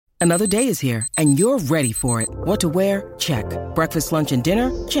Another day is here, and you're ready for it. What to wear? Check. Breakfast, lunch, and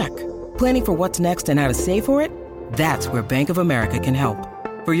dinner? Check. Planning for what's next and how to save for it? That's where Bank of America can help.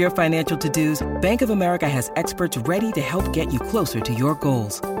 For your financial to-dos, Bank of America has experts ready to help get you closer to your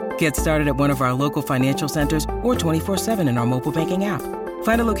goals. Get started at one of our local financial centers or 24/7 in our mobile banking app.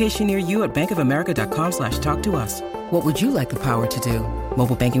 Find a location near you at bankofamerica.com/talktous. What would you like the power to do?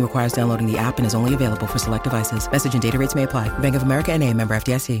 Mobile banking requires downloading the app and is only available for select devices. Message and data rates may apply. Bank of America N.A., member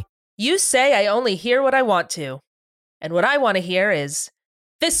FDIC. You say I only hear what I want to. And what I want to hear is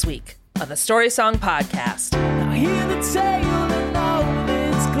This Week on the Story Song Podcast. Now hear the tale and all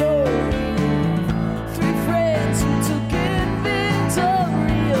its glory. Three friends who took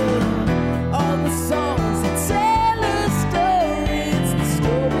inventory of all the songs that tell a story. It's the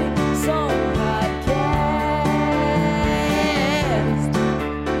Story Song Podcast.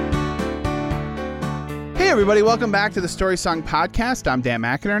 Hey everybody, welcome back to the Story Song Podcast. I'm Dan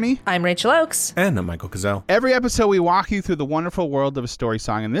McInerney. I'm Rachel Oakes. And I'm Michael Cazell. Every episode we walk you through the wonderful world of a story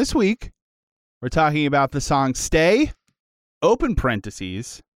song, and this week we're talking about the song Stay, open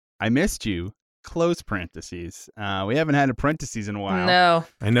parentheses, I Missed You, close parentheses. We haven't had a parentheses in a while. No.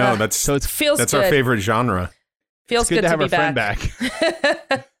 I know, that's feels that's good. our favorite genre. Feels It's good to have be our friend back.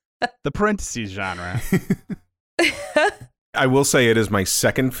 The parentheses genre. I will say it is my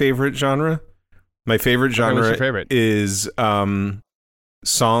second favorite genre. My favorite genre what's your favorite? is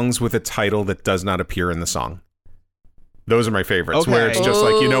songs with a title that does not appear in the song. Those are my favorites, where it's just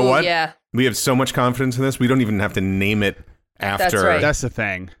like, you know what? Yeah. We have so much confidence in this, we don't even have to name it after. That's right. That's the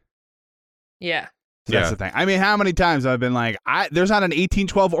thing. Yeah. That's the thing. I mean, how many times I've been like, there's not an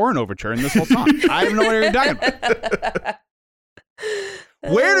 1812 or an overture in this whole song. I have no idea what you're talking about.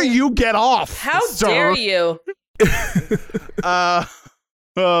 Where do you get off? How sir? dare you?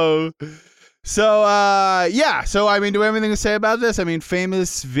 So I mean, do we have anything to say about this? I mean,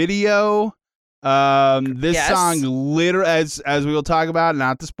 famous video. This Yes. song literally, as we will talk about,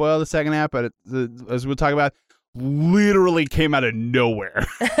 not to spoil the second half, but as we'll talk about, literally came out of nowhere.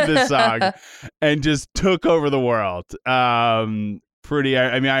 This song and just took over the world. I mean,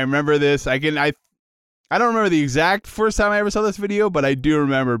 I remember this. I don't remember the exact first time I ever saw this video, but I do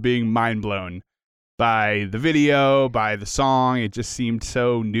remember being mind blown by the video, by the song. It just seemed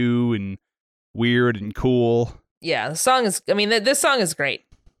so new and weird and cool. Yeah, the song is, I mean, this song is great.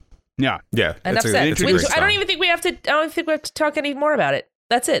 Yeah. Enough said. It's a great I don't song. even think we have to talk any more about it.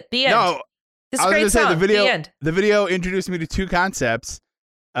 That's it. The end. No, This is I a was great gonna say song. the video. The end. The video introduced me to two concepts: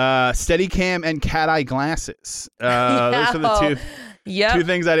 Steadicam and cat eye glasses. Those are the two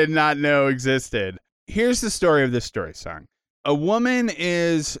things I did not know existed. Here's the story of this story song: a woman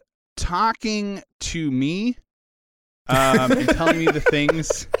is talking to me and telling me the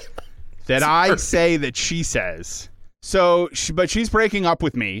things that I say that she says. So, but she's breaking up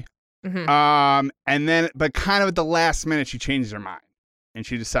with me. Mm-hmm. And then, but kind of at the last minute, she changes her mind and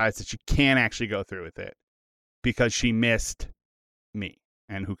she decides that she can't actually go through with it because she missed me,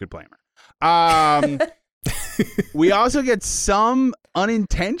 and who could blame her? We also get some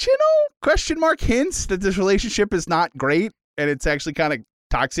unintentional hints that this relationship is not great and it's actually kind of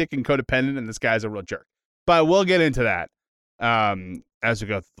toxic and codependent, and this guy's a real jerk. But we'll get into that as we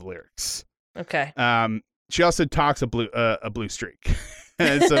go through the lyrics. Okay. She also talks a blue streak.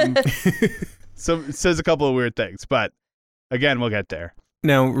 And says a couple of weird things, but again, we'll get there.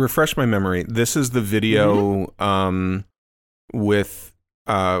 Now, refresh my memory. This is the video with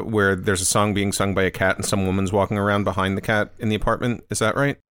where there's a song being sung by a cat and some woman's walking around behind the cat in the apartment. Is that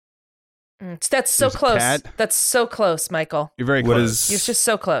right? That's so There's a close. cat? That's so close, Michael. You're very close. You're just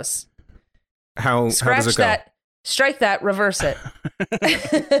so close. How Scratch does it go? that. Strike that. Reverse it.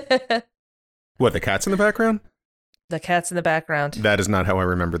 What, the cat's in the background? The cat's in the background. That is not how I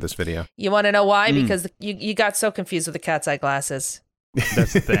remember this video. You want to know why? Because you got so confused with the cat's eye glasses.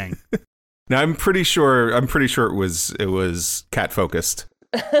 That's the thing. Now, I'm pretty sure it was cat focused.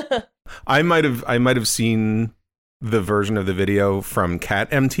 I might have seen the version of the video from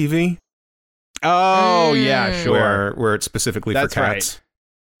Cat MTV. Oh yeah, sure. Where it's specifically That's for cats. right.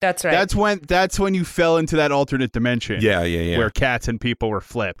 That's right. That's when you fell into that alternate dimension. Yeah. Where cats and people were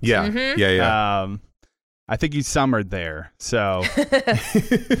flipped. Yeah. Mm-hmm. Yeah. I think you summered there. So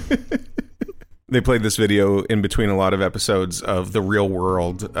They played this video in between a lot of episodes of The Real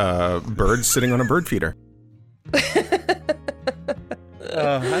World, birds sitting on a bird feeder. I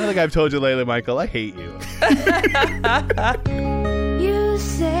don't think I've told you lately, Michael. I hate you. You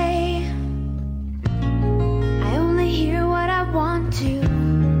say I only hear what I want to.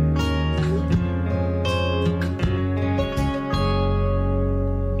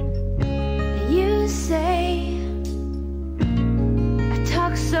 You say I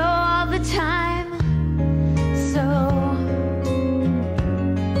talk so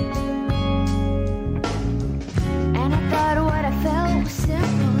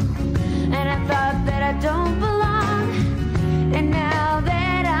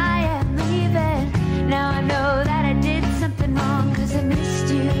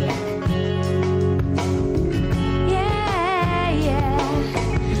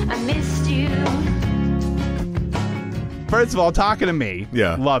first of all, talking to me.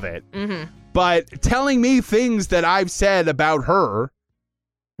 Yeah. Love it. Mm-hmm. But telling me things that I've said about her,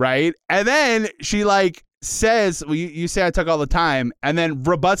 right? And then she like says, well, you say I took all the time, and then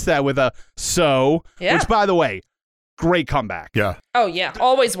rebuts that with a so, Yeah. which, by the way, great comeback. Yeah. Oh, yeah.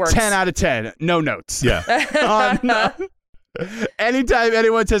 Always works. 10 out of 10. No notes. Yeah. Anytime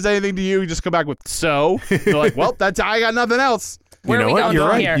anyone says anything to you just come back with so. You're like, well, I got nothing else. Where you are know we what? going You're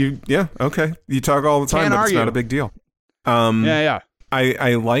from right. here? Yeah. Okay. You talk all the time, Can't but argue. it's not a big deal. Yeah.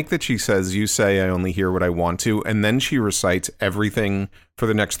 I like that she says, you say I only hear what I want to, and then she recites everything for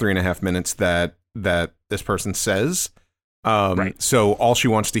the next 3.5 minutes that this person says. Right. So all she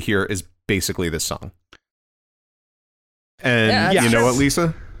wants to hear is basically this song. And Yeah, you that's know true. what,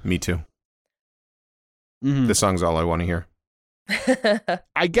 Lisa? Me too. Mhm. This song's all I want to hear.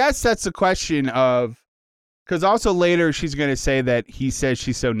 I guess that's the question of, because also later she's going to say that he says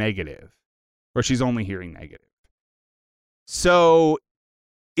she's so negative, or she's only hearing negative. So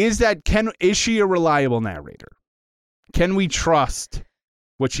is she a reliable narrator? Can we trust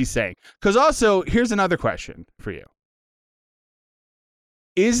what she's saying? Because also, here's another question for you.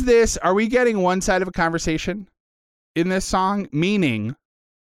 Are we getting one side of a conversation in this song? Meaning,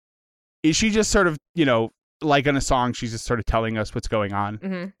 is she just sort of, like in a song, she's just sort of telling us what's going on?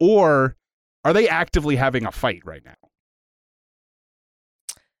 Mm-hmm. Or are they actively having a fight right now?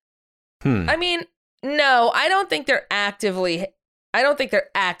 I mean, no, I don't think they're actively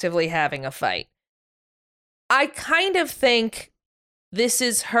having a fight. I kind of think this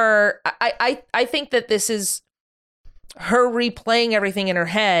is her. I think that this is her replaying everything in her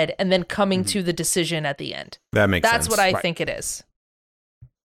head and then coming to the decision at the end. That makes sense. That's what I Right. think it is.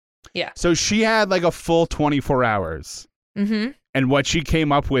 Yeah. So she had like a full 24 hours. Mm-hmm. And what she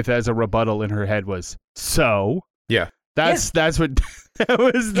came up with as a rebuttal in her head was so. Yeah. That's what that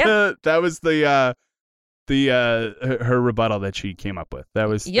was her rebuttal that she came up with. That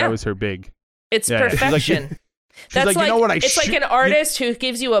was her big. It's Yeah, she's like- perfection. She's That's like, like, you know what? it's like an artist who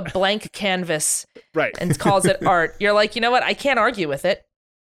gives you a blank canvas Right. and calls it art. You're like, you know what? I can't argue with it.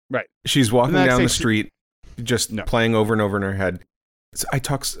 Right. She's walking And that's down the actually- street, just playing over and over in her head. I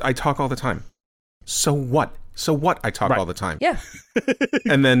talk all the time. So what? I talk Right. all the time. Yeah.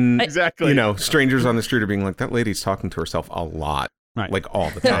 And then, Exactly. strangers on the street are being like, that lady's talking to herself a lot. Right. Like all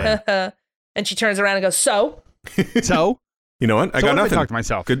the time. And she turns around and goes, so? So You know what? I So got what if I nothing. talk to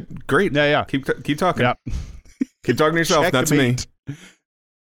myself? Good. Great. Yeah. Keep talking. Yep. Keep talking to yourself, not to me.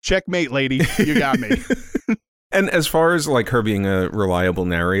 Checkmate, lady. You got me. And as far as like her being a reliable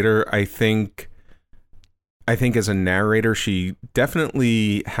narrator, I think as a narrator, she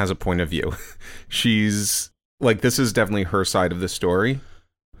definitely has a point of view. She's like, this is definitely her side of the story.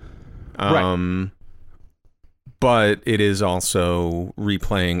 Right. But it is also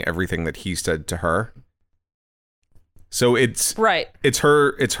replaying everything that he said to her. So it's Right. It's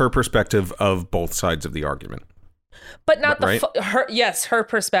her perspective of both sides of the argument. But not Right. her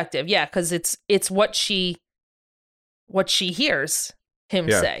perspective. Yeah, because it's what she hears him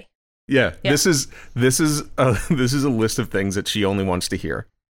Yeah. say. Yeah, Yeah. this is a list of things that she only wants to hear.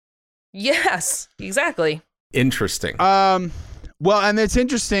 Yes, exactly. Interesting. Well, and it's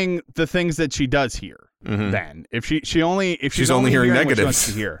interesting the things that she does hear. Mhm. Then, if she's only hearing what she negatives. wants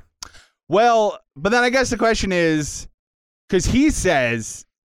to hear. Well, but then I guess the question is, because he says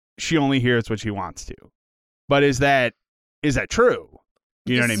she only hears what she wants to, but is that true?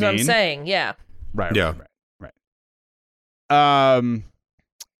 You know This is what I I'm mean? saying. Yeah. Right. Yeah. Right.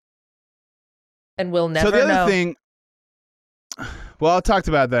 And we'll never So the other know. thing, well, I'll talk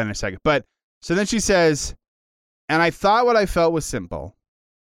about that in a second. But so then she says, and I thought what I felt was simple,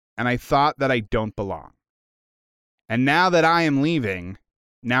 and I thought that I don't belong. And now that I am leaving,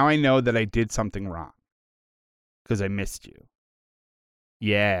 now I know that I did something wrong because I missed you.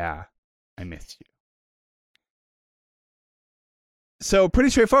 Yeah, I missed you. So pretty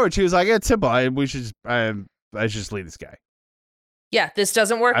straightforward. She was like, "It's simple. I should just leave this guy. Yeah, this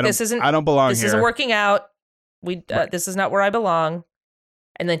doesn't work. I don't belong This here. isn't working out. Right. This is not where I belong."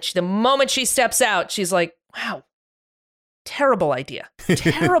 And then the moment she steps out, she's like, "Wow, terrible idea.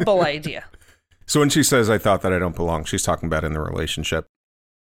 Terrible idea." So when she says, I thought that I don't belong, she's talking about in the relationship.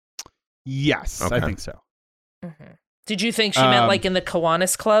 Yes, Okay. I think so. Mhm. Did you think she meant like in the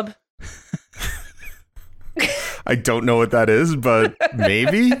Kiwanis Club? I don't know what that is, but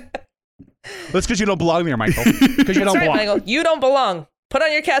maybe. That's because you don't belong there, Michael. Because you don't That's right, belong. Michael. You don't belong. Put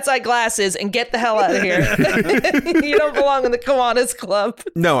on your cat's eye glasses and get the hell out of here. You don't belong in the Kiwanis Club.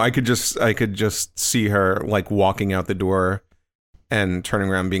 No, I could just see her like walking out the door and turning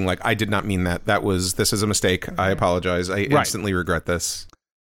around being like, I did not mean that. This is a mistake. I apologize. I instantly regret this.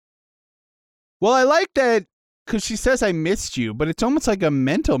 Well, I like that because she says I missed you, but it's almost like a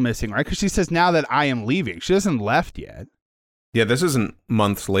mental missing, right? Because she says now that I am leaving. She hasn't left yet. Yeah, this isn't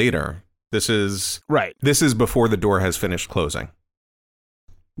months later. This is right. This is before the door has finished closing.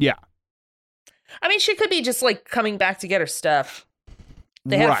 Yeah. I mean, she could be just like coming back to get her stuff.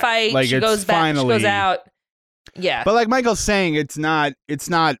 They had a fight. Like, she goes back. Finally, she goes out. Yeah. But like Michael's saying, it's not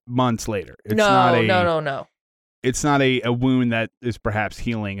months later. It's no. It's not a wound that is perhaps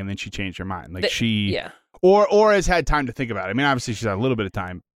healing and then she changed her mind. Like yeah. Or has had time to think about it. I mean, obviously she's had a little bit of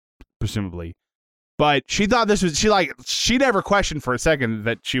time, presumably. But she thought this was, she never questioned for a second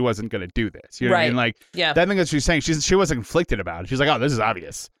that she wasn't going to do this. You know what I mean? Like, yeah. that thing that she's saying, she wasn't conflicted about it. She's like, oh, this is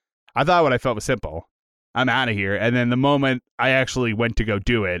obvious. I thought what I felt was simple. I'm out of here. And then the moment I actually went to go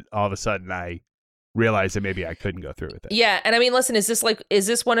do it, all of a sudden I realized that maybe I couldn't go through with it. Yeah. And I mean, listen, is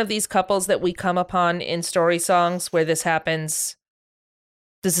this one of these couples that we come upon in story songs where this happens?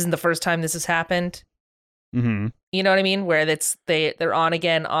 This isn't the first time this has happened. Mm-hmm. You know what I mean? Where they're on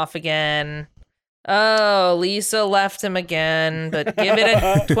again, off again. Oh, Lisa left him again, but give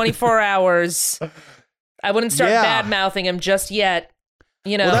it 24 hours. I wouldn't start bad-mouthing him just yet.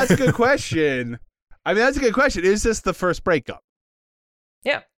 You know. Well, that's a good question. I mean, that's a good question. Is this the first breakup?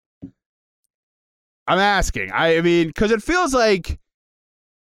 Yeah. I'm asking. I mean, because it feels like,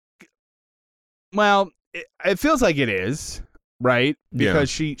 well, it feels like it is, right? Because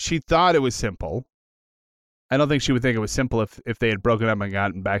she thought it was simple. I don't think she would think it was simple if they had broken up and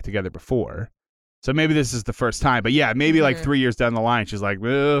gotten back together before. So maybe this is the first time. But yeah, maybe like 3 years down the line, she's like,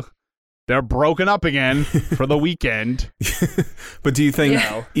 ugh, they're broken up again for the weekend. But do you think,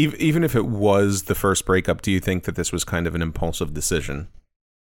 even if it was the first breakup, do you think that this was kind of an impulsive decision?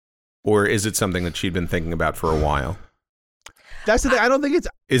 Or is it something that she'd been thinking about for a while? That's the thing. I don't think it's...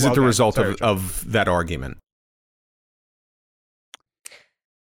 Is it the result of that argument?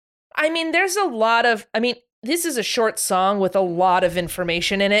 I mean, there's a lot of... I mean, this is a short song with a lot of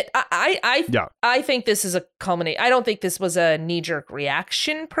information in it. I think this is a culminate. I don't think this was a knee-jerk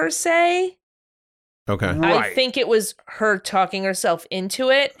reaction per se. Okay. Right. I think it was her talking herself into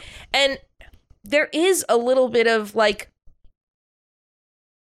it. And there is a little bit of like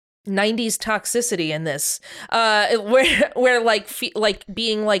 90s toxicity in this, where like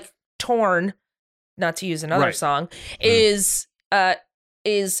being like torn, not to use another song, is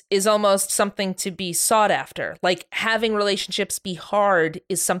almost something to be sought after. Like having relationships be hard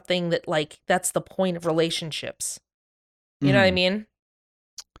is something that like that's the point of relationships. You know what I mean?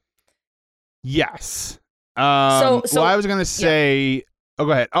 Yes. So well, I was going to say, oh,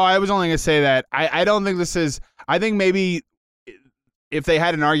 go ahead. Oh, I was only going to say that I don't think this is, I think maybe if they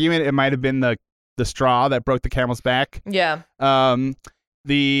had an argument, it might have been the straw that broke the camel's back. Yeah. I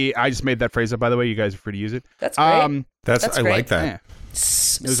just made that phrase up, by the way. You guys are free to use it. That's great. That's I great. like that. Yeah.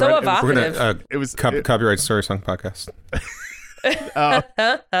 So evocative. We're gonna copyright story song podcast.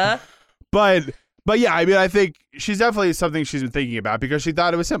 But yeah, I mean, I think she's definitely something she's been thinking about because she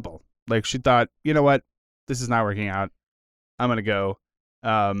thought it was simple. Like she thought, you know what, this is not working out. I'm gonna go.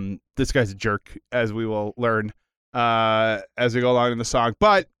 This guy's a jerk, as we will learn as we go along in the song.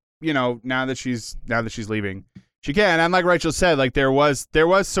 But you know, now that she's leaving, she can. And like Rachel said, like there was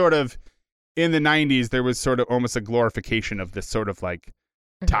sort of in the 90s, there was sort of almost a glorification of this sort of like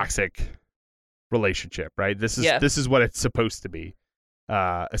toxic relationship, right? This is what it's supposed to be,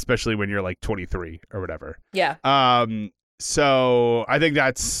 especially when you're like 23 or whatever. Yeah. So I think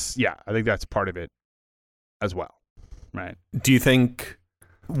that's part of it as well, right? Do you think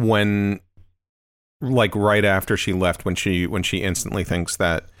when, like right after she left, when she instantly thinks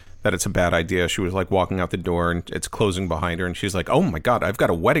that it's a bad idea, she was like walking out the door and it's closing behind her and she's like, oh my God, I've got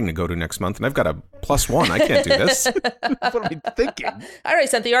a wedding to go to next month and I've got a +1. I can't do this. What am I thinking? I already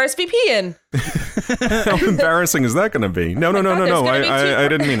sent the RSVP in. How embarrassing is that going to be? No. I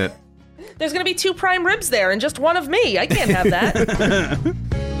didn't mean it. There's going to be 2 prime ribs there and just one of me. I can't have that.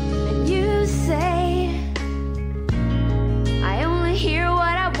 You say I only hear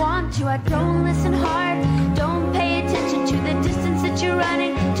what I want to. I don't listen hard. Don't pay attention to the distance that you're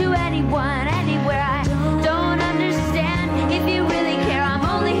running to anyone, anywhere. I don't understand if you really care. I'm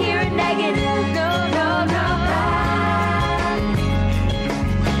only hearing negative. No.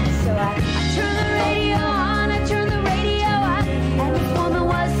 So I turn the radio on. I turn the radio on, and this woman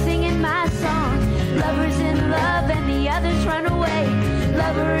was singing my song. Lovers in love and the others run away.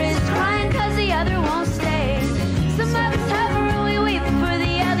 Lover is crying 'cause the other won't stay. Some of us hover and we weep for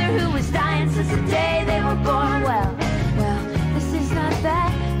the other who was dying since the day they were born. Well, this is not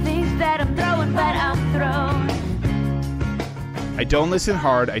that things that I'm throwing, but I'm thrown. I don't listen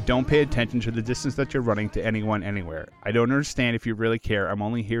hard. I don't pay attention to the distance that you're running to anyone, anywhere. I don't understand if you really care. I'm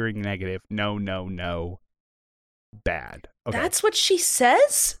only hearing negative. No. bad. Okay. That's what she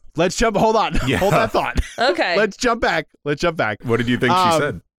says? Let's jump. Hold on. Yeah. Hold that thought. Okay. Let's jump back. What did you think she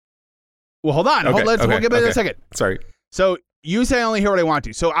said? Well, hold on. Okay, We'll get back in a second. Sorry. So you say I only hear what I want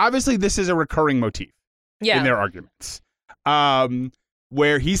to. So obviously this is a recurring motif Yeah. in their arguments.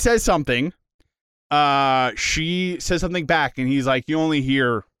 Where he says something, she says something back, and he's like, you only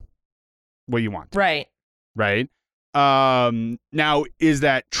hear what you want. Right. Right? Now, is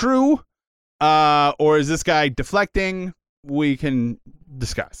that true? Or is this guy deflecting? We can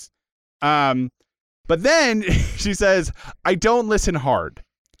discuss. But then she says, I don't listen hard.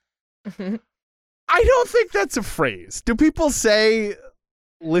 Mhm. I don't think that's a phrase. Do people say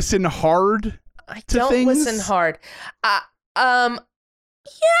listen hard? I to don't things? listen hard. Yeah, I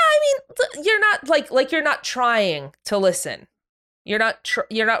mean, you're not like you're not trying to listen. You're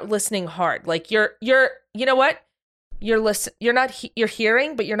not listening hard. Like you're you know what? You're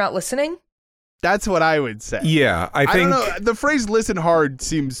hearing, but you're not listening. That's what I would say. Yeah, I I think don't know. The phrase listen hard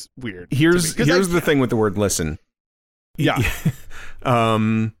seems weird. here's to me, 'cause the thing with the word listen. Yeah.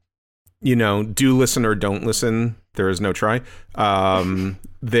 Do listen or don't listen. There is no try.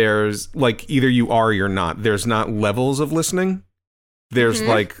 There's like either you are or you're not. There's not levels of listening. There's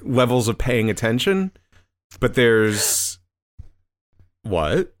like levels of paying attention, but there's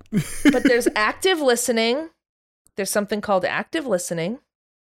what? But there's active listening. There's something called active listening.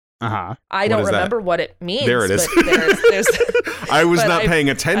 Uh-huh. I don't is that? remember what it means. There it is. But there's I was but not I've- paying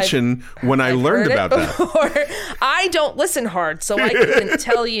attention when I I've learned heard it about that. before. I don't listen hard, so I couldn't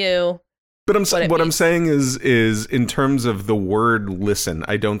tell you. But what I'm means. saying is in terms of the word listen,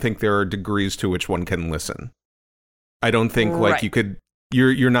 I don't think there are degrees to which one can listen. I don't think like Right. you could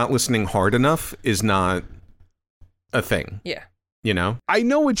you're not listening hard enough is not a thing. Yeah. You know? I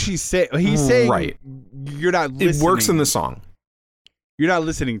know what she's saying. He's saying Right. you're not listening. It works in the song. You're not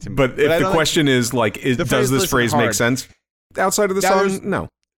listening to me. But if I the don't question is like the does phrase this listen phrase make hard. sense outside of the Now, song? No.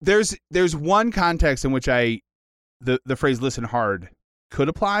 there's one context in which the phrase listen hard could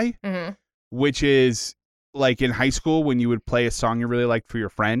apply, Mm-hmm. which is like in high school when you would play a song you really liked for your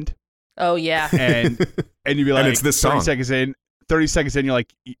friend, Oh yeah. and you'd be like, And it's this song. 30 seconds in, you're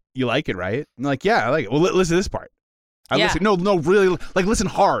like, you like it, right? And like, yeah, I like it. Well, listen to this part. I Yeah. listen. No, really, like listen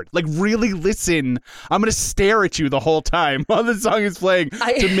hard. Like really listen. I'm gonna stare at you the whole time while the song is playing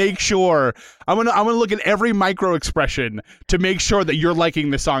to make sure. I'm gonna look at every micro expression to make sure that you're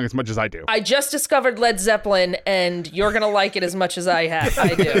liking the song as much as I do. I just discovered Led Zeppelin, and you're gonna like it as much as I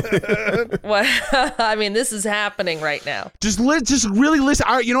do. What? I mean, this is happening right now. Just really listen.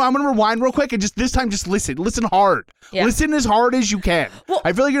 All right, I'm gonna rewind real quick and just this time just listen. Listen hard. Yeah. Listen as hard as you can. Well-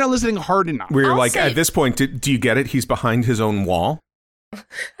 I feel like you're not listening hard enough. Where you're I'll like, say- at this point, do you get it? He's behind his own wall.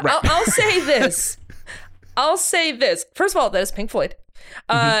 I'll say this. First of all, that is Pink Floyd,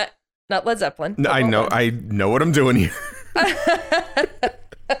 not Led Zeppelin. No, but well done. I know what I'm doing here.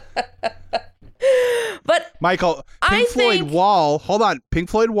 But Michael, I Pink Floyd think- Wall. Hold on, Pink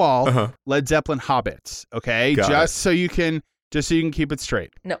Floyd Wall. Uh-huh. Led Zeppelin Hobbits. Okay, Got just so you can keep it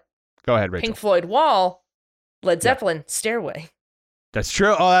straight. No. Go ahead, Rachel. Pink Floyd Wall, Led Zeppelin Stairway. That's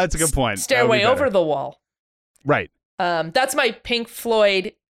true. Oh, that's a good point. That would be Stairway better. Over the Wall. Right. That's my Pink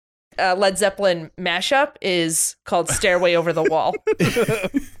Floyd Led Zeppelin mashup is called Stairway Over the Wall.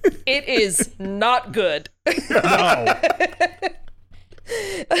 It is not good. No.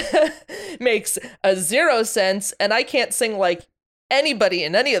 Makes a zero sense, and I can't sing like anybody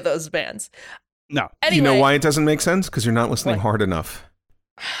in any of those bands. No. Anyway, You know why it doesn't make sense? Because you're not listening What? hard enough.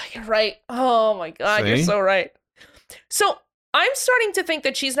 You're right. Oh my God, you're See? so right. So I'm starting to think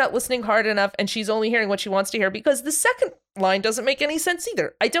that she's not listening hard enough and she's only hearing what she wants to hear because the second line doesn't make any sense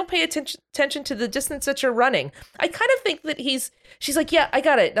either. I don't pay attention to the distance that you're running. I kind of think that she's like, yeah, I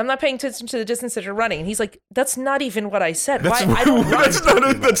got it. I'm not paying attention to the distance that you're running. And he's like, that's not even what I said. Why? I don't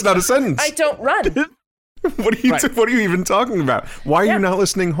run. That's not a sentence. I don't run. What are you even talking about? Why are Yeah. you not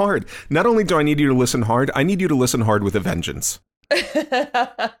listening hard? Not only do I need you to listen hard, I need you to listen hard with a vengeance.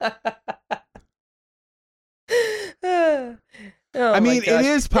 Oh I my mean, gosh. it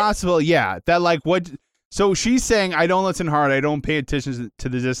is possible, yeah, that like what. So she's saying, I don't listen hard. I don't pay attention to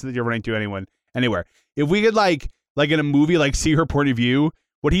the distance that you're running to anywhere. If we could like in a movie, like see her point of view,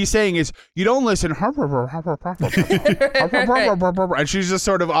 what he's saying is, you don't listen. And she's just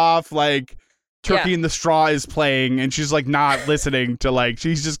sort of off, like Turkey in the Straw is playing, and she's like not listening to like,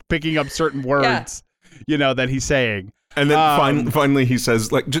 she's just picking up certain words, that he's saying. And then finally he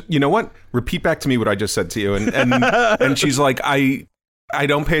says, like, you know what? Repeat back to me what I just said to you. And she's like, I I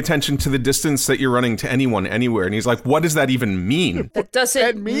don't pay attention to the distance that you're running to anyone, anywhere. And he's like, what does that even mean? That doesn't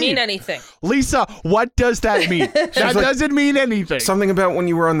That mean anything. Lisa, what does that mean? That doesn't mean anything. Something about when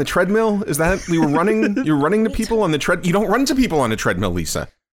you were on the treadmill? Is that you were running? You're running to people on the tread. You don't run to people on a treadmill, Lisa.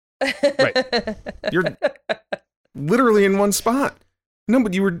 Right. You're literally in one spot. No,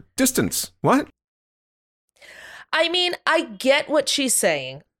 but you were distance. What? I mean, I get what she's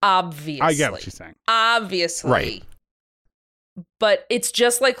saying, obviously. I get what she's saying. Obviously. Right. But it's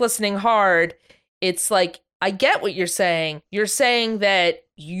just like listening hard. It's like, I get what you're saying. You're saying that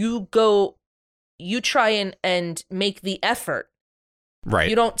you try and make the effort. Right.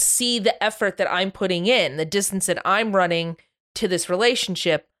 You don't see the effort that I'm putting in, the distance that I'm running to this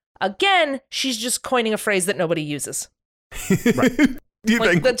relationship. Again, she's just coining a phrase that nobody uses. Right. Do you Like,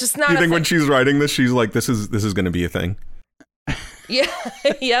 think? that's just not Do you a think when thing. she's writing this, she's like, "This is going to be a thing." Yeah.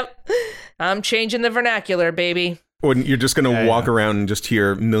 Yep. I'm changing the vernacular, baby. When you're just going to Yeah, walk yeah. around and just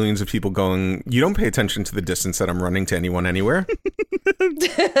hear millions of people going, "You don't pay attention to the distance that I'm running to anyone, anywhere."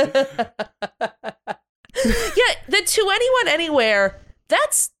 Yeah, the to anyone, anywhere,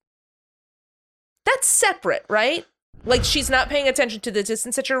 that's separate, right? Like, she's not paying attention to the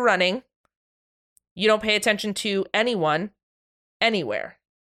distance that you're running. You don't pay attention to anyone, anywhere.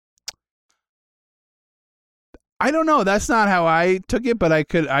 I don't know. That's not how I took it, but I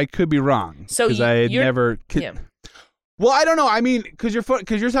could be wrong. So because I had you're- never. Yeah. Well, I don't know. I mean, because you're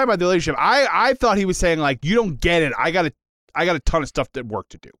talking about the relationship. I thought he was saying like, you don't get it. I got a ton of stuff that work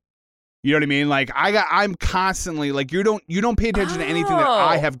to do. You know what I mean? Like I'm constantly like, you don't pay attention to anything that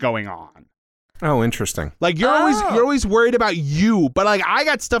I Oh. have going on. Oh, interesting. Like you're always worried about you, but like I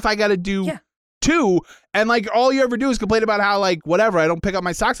got stuff I got to do Yeah. too. And like all you ever do is complain about how like whatever I don't pick up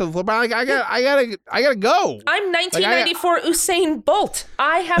my socks on the floor. But like I gotta go. I'm 1994 Usain Bolt.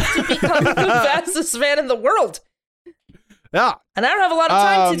 I have to become the fastest man in the world. Yeah. And I don't have a lot of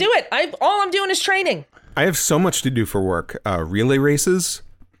time to do it. All I'm doing is training. I have so much to do for work. Relay races,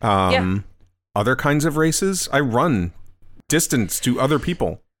 other kinds of races. I run distance to other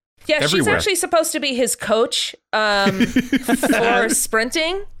people. Yeah, she's Everywhere. actually supposed to be his coach for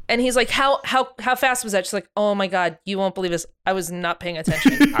sprinting. And he's like, how fast was that? She's like, oh my God, you won't believe this. I was not paying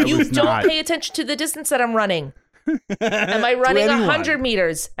attention. I You was don't not. pay attention to the distance that I'm running. Am I running anyone. 100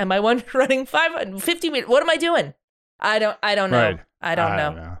 meters? Am I running 550 meters? What am I doing? I don't know. Right. I don't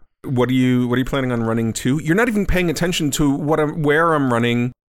know. What are you planning on running to? You're not even paying attention to where I'm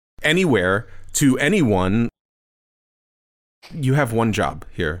running anywhere to anyone. You have one job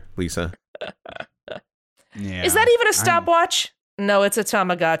here, Lisa. Yeah. Is that even a stopwatch? No, it's a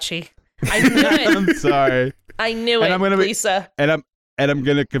Tamagotchi. I knew it. I'm sorry. I knew And it, I'm gonna be- Lisa. And I'm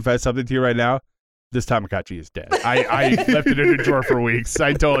gonna confess something to you right now. This Tamagotchi is dead. I left it in a drawer for weeks.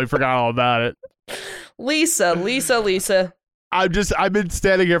 I totally forgot all about it. Lisa. I've been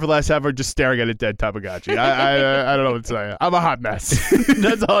standing here for the last half hour just staring at a dead Tamagotchi. I don't know what to say. I'm a hot mess.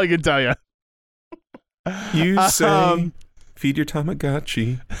 That's all I can tell you. You say, feed your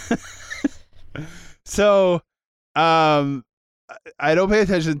Tamagotchi. So, I don't pay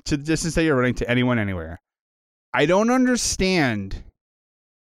attention to the distance that you're running to anyone, anywhere. I don't understand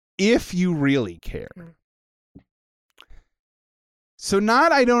if you really care. So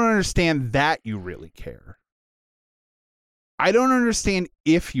I don't understand that you really care. I don't understand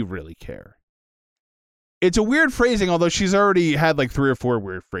if you really care. It's a weird phrasing, although she's already had like 3 or 4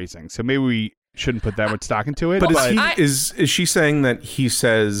 weird phrasings. So maybe we shouldn't put that much stock into it. But I- is she saying that he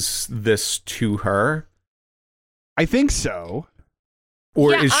says this to her? I think so.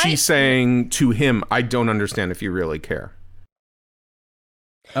 Or Yeah, is she saying to him, I don't understand if you really care?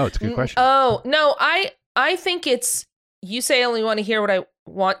 Oh, it's a good question. Oh, no, I think it's, you say I only want to hear what I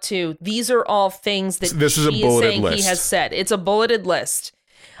want to. These are all things that So this is a she bulleted saying he list. has said. It's a bulleted list.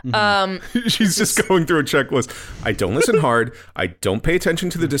 She's just going through a checklist. I don't listen hard. I don't pay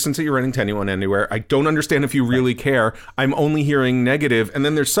attention to the distance that you're running to anyone, anywhere. I don't understand if you really care. I'm only hearing negative. And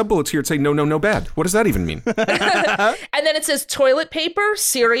then there's sub-bullets here that say, no, bad. What does that even mean? And then it says toilet paper,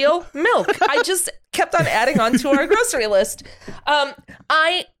 cereal, milk. I just kept on adding on to our grocery list.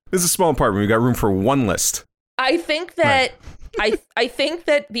 This is a small apartment. We've got room for one list. I think that I think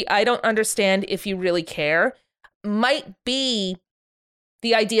that the I don't understand if you really care might be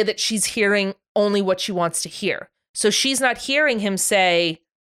the idea that she's hearing only what she wants to hear. So she's not hearing him say,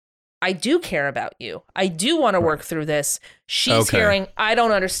 I do care about you. I do want to work through this. She's Okay. hearing, I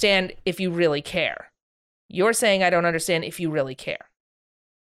don't understand if you really care. You're saying, I don't understand if you really care.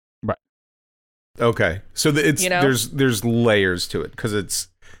 Okay. So it's You know? there's layers to it because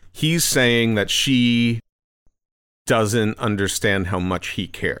he's saying that she doesn't understand how much he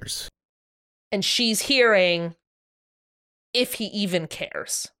cares. And she's hearing, if he even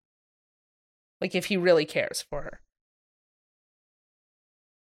cares. Like, if he really cares for her.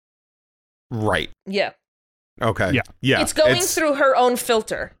 Right. Yeah. Okay. Yeah. Yeah. It's going through her own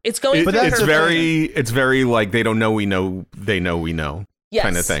filter. It's going But through that's her the it's very like they don't know we know, they know we know yes,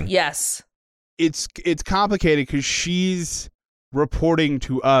 kind of thing. Yes. It's complicated because she's reporting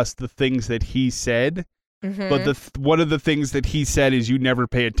to us the things that he said, Mhm. but one of the things that he said is you never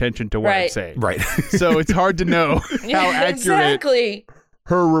pay attention to what I'm Right. saying. Right. So it's hard to know how accurate Exactly.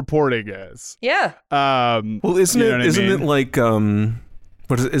 her reporting is. Yeah. Well, isn't You know it what I isn't mean? it like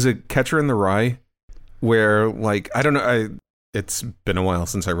what is it Catcher in the Rye, where like I don't know, it's been a while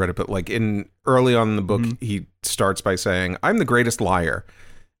since I read it, but like in early on in the book he starts by saying I'm the greatest liar,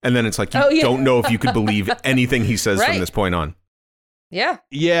 and then it's like you don't know if you could believe anything he says from Right. this point on. Yeah.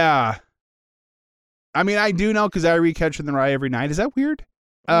 Yeah. I mean, I do know because I read Catcher in the Rye every night. Is that weird?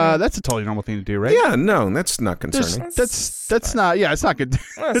 That's a totally normal thing to do, right? Yeah, no, that's not There's- concerning. That's not. Yeah, it's not good.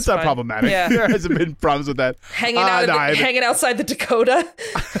 That's It's not fine. problematic. Yeah. There hasn't been problems with that. Hanging out, no, I haven't. hanging outside the Dakota.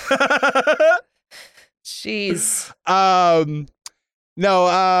 Jeez. No,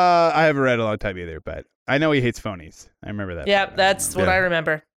 I haven't read a long time either, but I know he hates phonies. I remember that. Yeah, part. that's what Yeah. I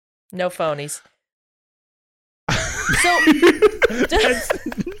remember. No phonies. So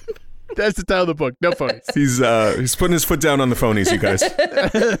That's the title of the book. No phonies. He's putting his foot down on the phonies, you guys.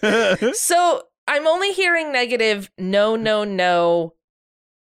 So I'm only hearing negative, no,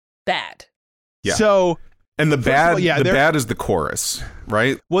 bad. Yeah. So, And the First of bad, all, yeah, the there- bad is the chorus,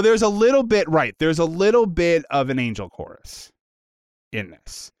 right? well, there's a little bit, right. There's a little bit of an angel chorus in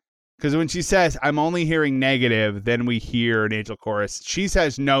this. Because when she says, I'm only hearing negative, then we hear an angel chorus. She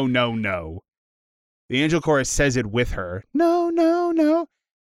says, no. The angel chorus says it with her. No.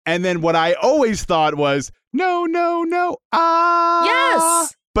 And then what I always thought was, no. Ah.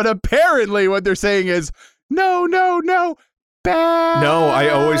 Yes. But apparently what they're saying is, no, bad. No, I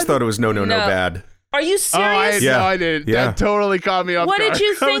always thought it was no, No. bad. Are you serious? Yeah. No, I didn't. Yeah. That totally caught me off What guard. did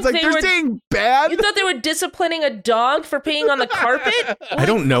you I think was like, they they're were- saying bad? You thought they were disciplining a dog for peeing on the carpet? I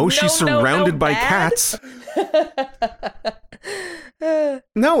don't know. She's surrounded by bad? cats.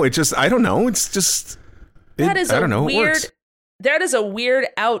 No, it just, I don't know. It's just, That is I don't know. It weird. works. That is a weird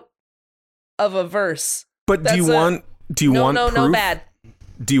out of a verse. But do you That's a- want proof? No bad.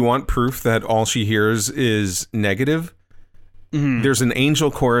 Do you want proof that all she hears is negative? Mhm. There's an angel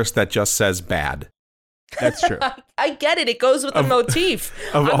chorus that just says bad. That's true. I get it. It goes with the motif.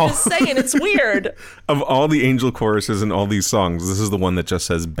 of I'm all- just saying it's weird. Of all the angel choruses in all these songs, this is the one that just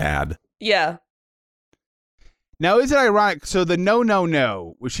says bad. Yeah. Now, is it ironic? So the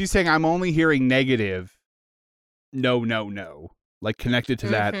no, was she saying I'm only hearing negative? No, like connected to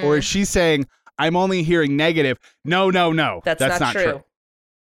that, or is she saying I'm only hearing negative? No. That's not true.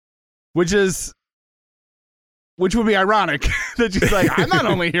 Which would be ironic that she's like I'm not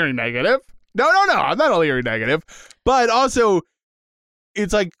only hearing negative. No, I'm not only hearing negative, but also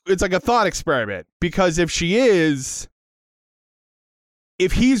it's like a thought experiment because if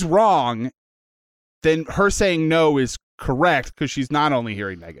he's wrong, then her saying no is correct because she's not only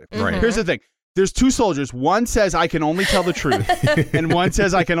hearing negative. Right. Here's the thing. There's two soldiers. One says I can only tell the truth, and one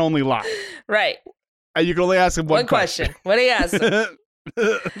says I can only lie. Right. And you can only ask him one question. What do you ask?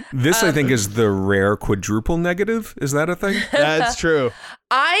 This, I think, is the rare quadruple negative. Is that a thing? That's true.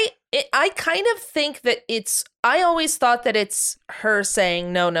 I kind of think that I always thought that it's her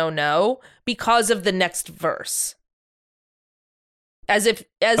saying no because of the next verse. As if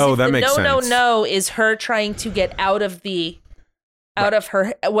that the makes sense. no is her trying to get out of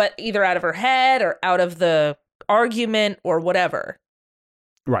her either out of her head or out of the argument or whatever.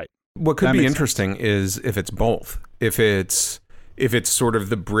 Right. What could That be makes interesting is if it's both. If it's sort of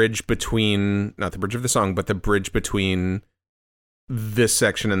the bridge between, not the bridge of the song, but the bridge between this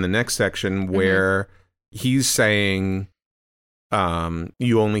section and the next section where he's saying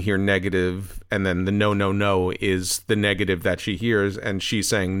you only hear negative, and then the no is the negative that she hears, and she's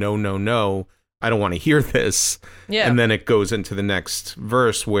saying no, I don't want to hear this. Yeah. And then it goes into the next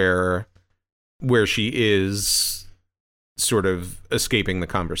verse where she is sort of escaping the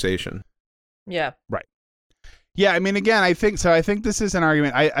conversation. Yeah. Yeah, I mean, again, I think this is an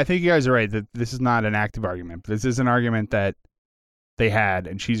argument. I think you guys are right that this is not an active argument. This is an argument that they had,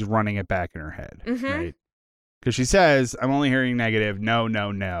 and she's running it back in her head, right? Because she says, I'm only hearing negative,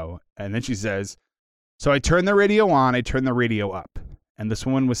 no. And then she says, so I turn the radio on, I turn the radio up, and this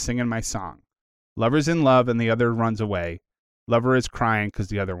woman was singing my song. Lover's in love, and the other runs away. Lover is crying because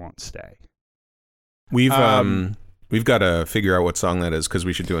the other won't stay. We've got to figure out what song that is because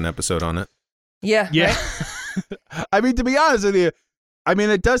we should do an episode on it. Yeah. Yeah. I mean, to be honest with you, I mean,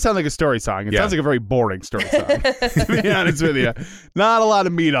 it does sound like a story song. It Yeah. sounds like a very boring story song, to be honest with you. Not a lot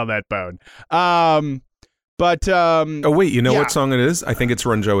of meat on that bone. But Oh wait, you know Yeah. what song it is? I think it's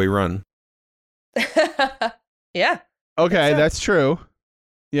Run Joey Run. Yeah. okay, so. that's true.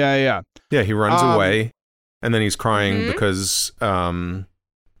 Yeah. Yeah, he runs Um, away, and then he's crying Mhm. because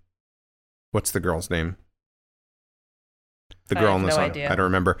what's the girl's name? The I girl have in the no song. idea. I don't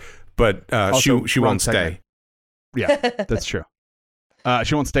remember, but Also, she wrong won't segment. stay. Yeah, that's true.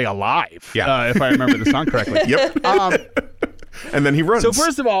 She won't stay alive. Yeah. If I remember the song correctly. Yep. And then he runs. So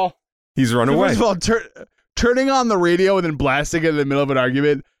first of all, he's run away. Turning on the radio and then blasting it in the middle of an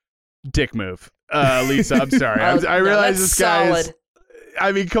argument, dick move. Lisa, I'm sorry. Oh, I realize that's this guy is. solid.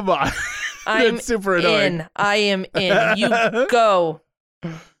 I mean, come on. I'm That's super annoying. in. I am in. You go.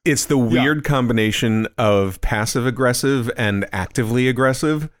 It's the weird combination of passive aggressive and actively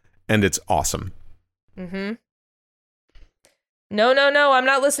aggressive, and it's awesome. Mm-hmm. No, I'm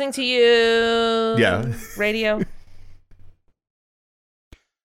not listening to you. Yeah. Radio.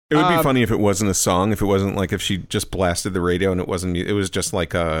 It would be funny if it wasn't a song, if it wasn't like if she just blasted the radio and it wasn't, it was just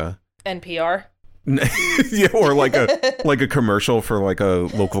like a NPR. yeah, or like a commercial for like a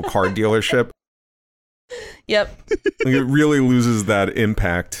local car dealership. Yep. Like it really loses that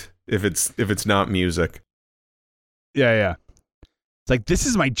impact if it's not music. Yeah. It's like, this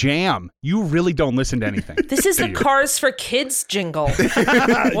is my jam. You really don't listen to anything. This is do the you? Cars for Kids jingle.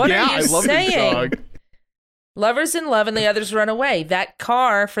 What yeah, are you I love this saying? song. Lovers in love and the others run away. That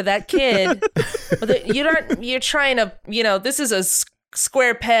car for that kid. You're trying to, this is a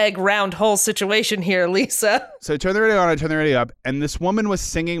square peg, round hole situation here, Lisa. So I turn the radio on, I turn the radio up, and this woman was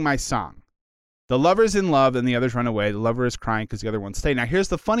singing my song. The lover's in love and the others run away. The lover is crying because the other ones stay. Now, here's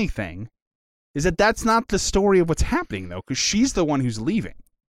the funny thing, is that that's not the story of what's happening, though, because she's the one who's leaving.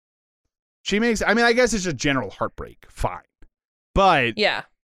 I guess it's just general heartbreak. Fine. But Yeah.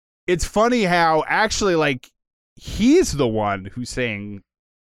 it's funny how actually, like, he's the one who's saying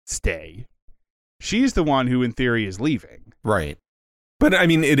stay. She's the one who, in theory, is leaving. Right. But I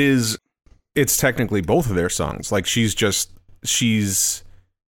mean, it's technically both of their songs. Like she's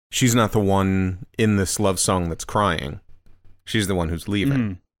not the one in this love song that's crying. She's the one who's leaving.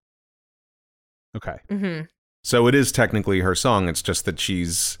 Mhm. Okay. Mm-hmm. So it is technically her song. It's just that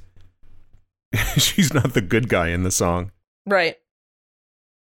she's not the good guy in the song. Right.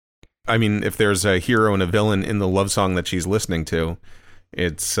 I mean, if there's a hero and a villain in the love song that she's listening to,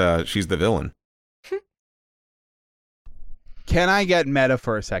 it's she's the villain. Can I get meta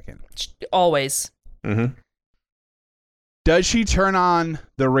for a second? Always. Mm-hmm. Does she turn on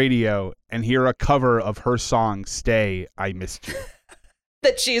the radio and hear a cover of her song "Stay, I Missed You"?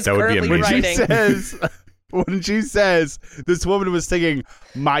 That she is That would be currently amazing. writing. When she says this woman was singing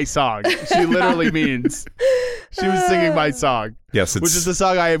my song, she literally means she was singing my song, Yes, which is the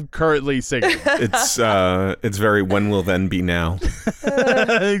song I am currently singing. it's very when will then be now.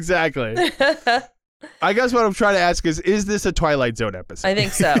 Exactly. I guess what I'm trying to ask is this a Twilight Zone episode? I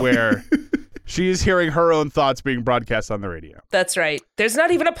think so. Where she is hearing her own thoughts being broadcast on the radio. That's right. There's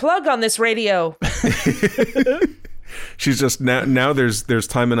not even a plug on this radio. She's just now there's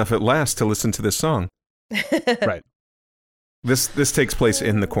time enough at last to listen to this song. Right. This takes place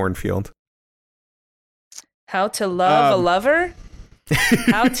in the cornfield. How to love a lover?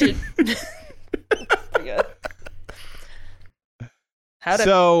 How to How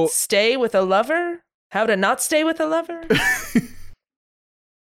to stay with a lover? How to not stay with a lover?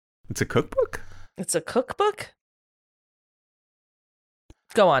 It's a cookbook? It's a cookbook?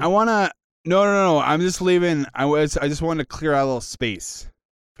 Go on. I want to No. I'm just leaving. I just wanted to clear out a little space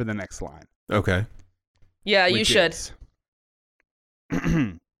for the next line. Okay. Yeah, you which should. is,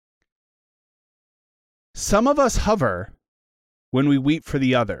 some of us hover when we weep for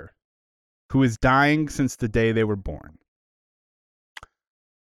the other, who is dying since the day they were born.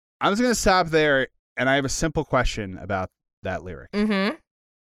 I'm just going to stop there, and I have a simple question about that lyric. Mm-hmm.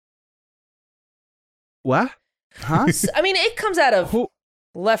 What? Huh? I mean, it comes out of Who?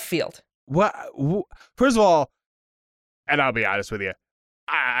 left field. What? First of all, and I'll be honest with you,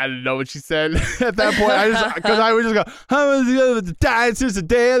 I didn't know what she said at that point. Because I would just go, "How was the other died since the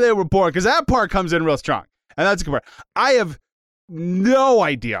day they were born?" Because that part comes in real strong, and that's a good part. I have no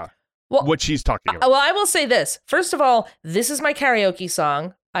idea what she's talking about. Well, I will say this. First of all, this is my karaoke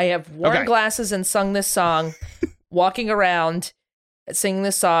song. I have worn glasses and sung this song, walking around, singing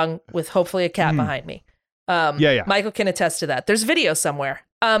this song with hopefully a cat behind me. Yeah. Michael can attest to that. There's video somewhere.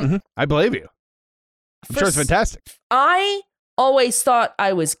 I believe you. I'm sure it's fantastic. I always thought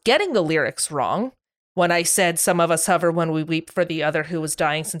I was getting the lyrics wrong when I said some of us hover when we weep for the other who was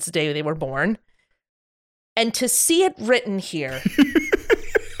dying since the day they were born. And to see it written here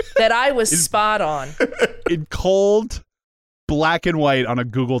that I was spot on. In cold black and white on a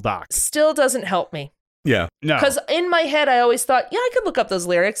Google Doc. Still doesn't help me. Yeah. No. Because in my head, I always thought, yeah, I could look up those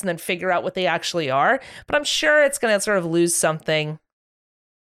lyrics and then figure out what they actually are. But I'm sure it's going to sort of lose something.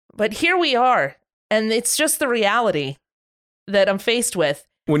 But here we are. And it's just the reality that I'm faced with.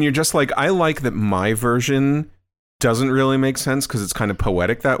 When you're just like, I like that my version doesn't really make sense because it's kind of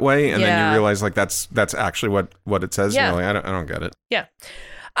poetic that way. And then you realize like that's actually what it says. Yeah. You're like, I don't get it. Yeah.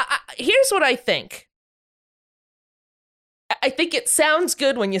 Here's what I think. I think it sounds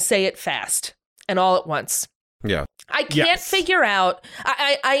good when you say it fast and all at once. Yeah. I can't figure out.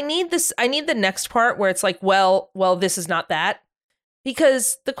 I need this. I need the next part where it's like, well, this is not that.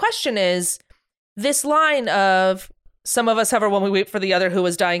 Because the question is, this line of some of us hover when we wait for the other who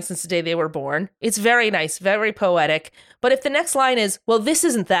was dying since the day they were born. It's very nice, very poetic. But if the next line is, well, this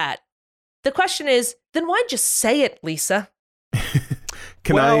isn't that. The question is, then why just say it, Lisa?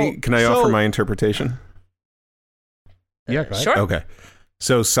 Can I offer my interpretation? Yeah, go ahead. Sure. Okay.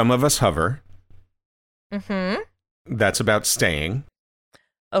 So some of us hover. Mm-hmm. That's about staying.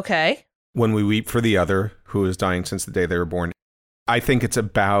 Okay. When we weep for the other who is dying since the day they were born. I think it's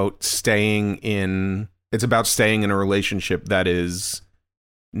about staying in a relationship that is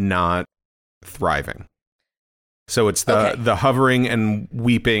not thriving. So it's the hovering and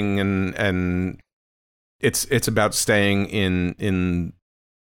weeping and it's about staying in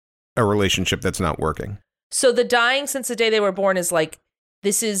a relationship that's not working. So the dying since the day they were born is like,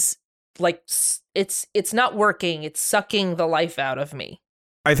 this is like, it's not working. It's sucking the life out of me.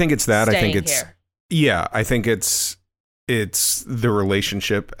 I think it's that. I think Staying it's, here. yeah, I think it's the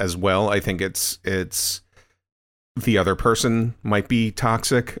relationship as well. I think it's the other person might be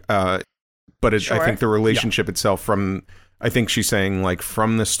toxic. But Sure. I think the relationship itself I think she's saying like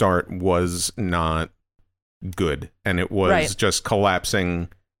from the start was not good and it was just collapsing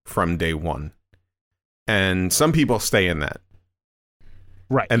from day one. And some people stay in that.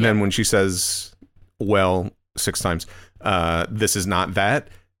 Right. And then when she says, well, 6 times, this is not that,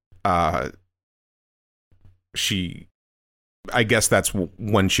 I guess that's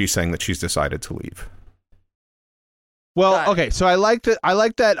when she's saying that she's decided to leave. Well, okay, so I like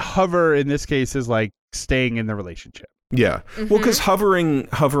that hover in this case is like staying in the relationship. Yeah. Mm-hmm. Well, because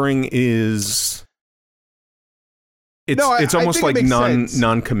hovering is it's almost like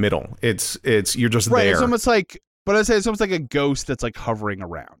non-committal. It's you're just right, there. It's almost like, but I say it's almost like a ghost that's like hovering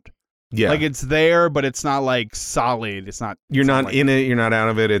around. Yeah. Like it's there, but it's not like solid. It's not. You're not like, in it. You're not out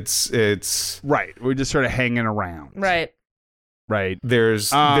of it. It's right. We're just sort of hanging around. Right. Right. There's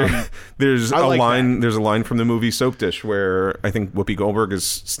there's a line. There's a line from the movie Soap Dish where I think Whoopi Goldberg is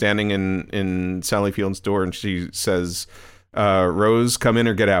standing in Sally Field's door and she says, "Rose, come in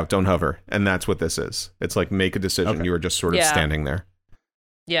or get out. Don't hover." And that's what this is. It's like make a decision. Okay. You are just sort of standing there.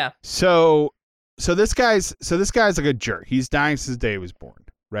 Yeah. So this guy's like a jerk. He's dying since the day he was born.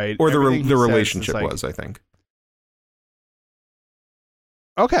 Right. Or Everything he the says relationship is like, was, I think.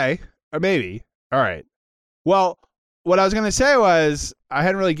 Okay. Or maybe. All right. Well, what I was going to say was I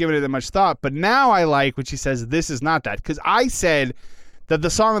hadn't really given it that much thought, but now I like when she says this is not that, because I said that the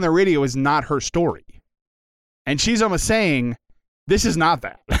song on the radio is not her story. And she's almost saying this is not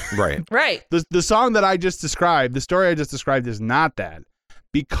that. Right. Right. The song that I just described, the story I just described is not that,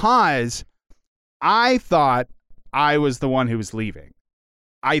 because I thought I was the one who was leaving.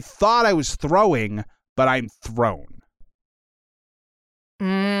 I thought I was throwing, but I'm thrown.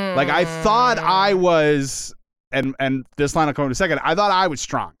 Like I thought I was, and this line will come in a second. I thought I was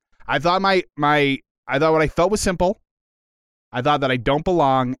strong. I thought I thought what I felt was simple. I thought that I don't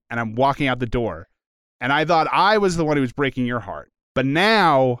belong, and I'm walking out the door. And I thought I was the one who was breaking your heart. But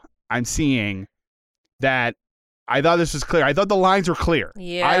now I'm seeing that I thought this was clear. I thought the lines were clear.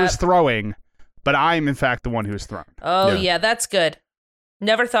 Yeah. I was throwing, but I'm in fact the one who was thrown. Oh, yeah, that's good.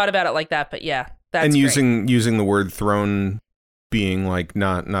 Never thought about it like that, but yeah, that's and great. using the word thrown being like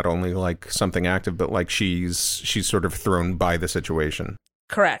not only like something active, but like she's sort of thrown by the situation.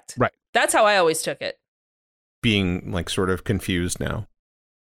 Correct. Right. That's how I always took it. Being like sort of confused now.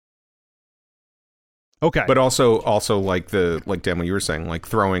 Okay. But also like Dan, what you were saying, like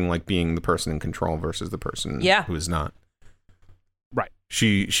throwing, like being the person in control versus the person who is not. Right.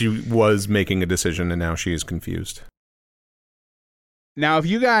 She was making a decision and now she is confused. Now, if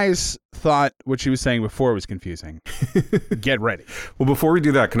you guys thought what she was saying before was confusing, get ready. Well, before we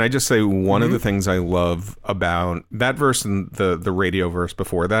do that, can I just say one of the things I love about that verse and the radio verse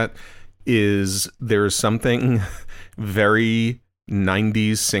before that is there's something very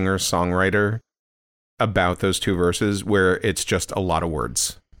 90s singer-songwriter about those two verses where it's just a lot of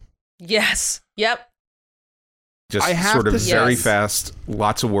words. Yes. Yep. Just I have sort of to say- very Yes. fast,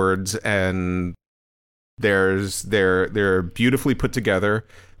 lots of words, and they're beautifully put together,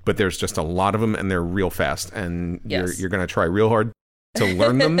 but there's just a lot of them, and they're real fast, and Yes. you're going to try real hard to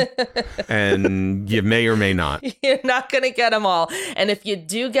learn them, and you may or may not. You're not going to get them all. And if you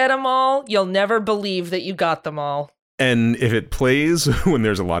do get them all, you'll never believe that you got them all. And if it plays when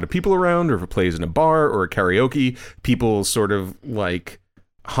there's a lot of people around, or if it plays in a bar or a karaoke, people sort of like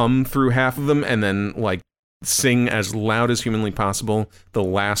hum through half of them and then like sing as loud as humanly possible the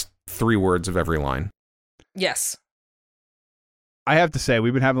last 3 words of every line. Yes. I have to say,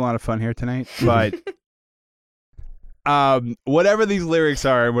 we've been having a lot of fun here tonight, but whatever these lyrics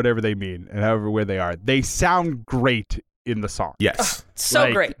are and whatever they mean and however where they are, they sound great in the song. Yes. So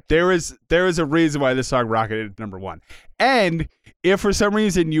Like, great. There is a reason why this song rocketed number 1. And if for some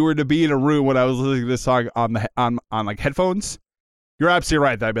reason you were to be in a room when I was listening to this song on like headphones, you're absolutely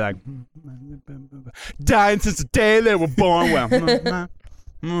right. I'd be like, dying since the day they were born. Well,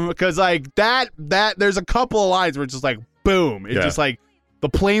 because like that there's a couple of lines where it's just like boom. It's just like the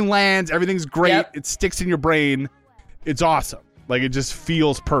plane lands, everything's great. Yep. It sticks in your brain. It's awesome. Like it just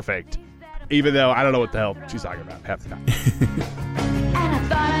feels perfect. Even though I don't know what the hell she's talking about half the time. And I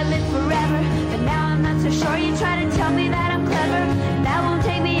thought I'd live forever, but now I'm not so sure. You try to tell me that I'm clever, that won't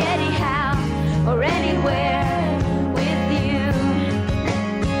take me anyhow or anywhere with you.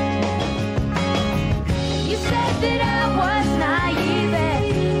 You said that I was naive,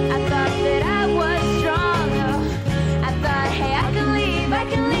 I thought that I was strong. Oh, I thought, hey, I can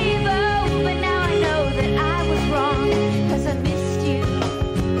leave, oh, but now I know that I was wrong, 'cause I missed you.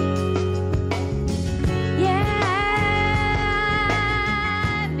 Yeah,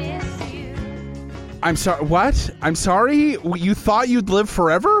 I miss you. I'm sorry. What? I'm sorry. You thought you'd live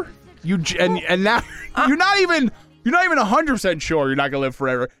forever? And now you're not even 100% sure you're not gonna live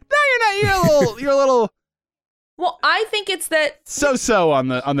forever. No, you're not. You're a little Well, I think it's that so on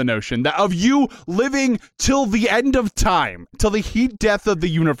the notion that of you living till the end of time, till the heat death of the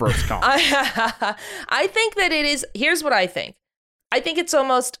universe comes. I think that it is. Here's what I think. I think it's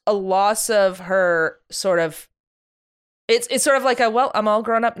almost a loss of her sort of. It's sort of like I'm all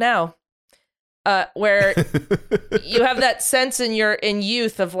grown up now, where you have that sense in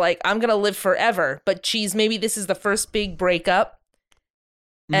youth of like I'm gonna live forever, but geez, maybe this is the first big breakup.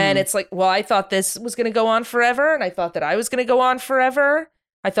 And it's like, well, I thought this was going to go on forever, and I thought that I was going to go on forever.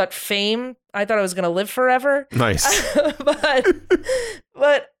 I thought I thought I was going to live forever. Nice.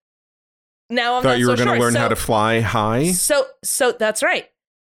 but now I'm Thought not you so were going to sure. learn how to fly high. So that's right.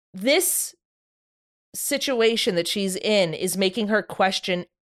 This situation that she's in is making her question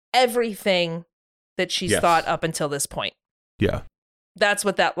everything that she's Yes. thought up until this point. Yeah. That's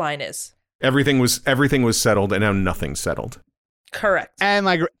what that line is. Everything was settled, and now nothing's settled. Correct. And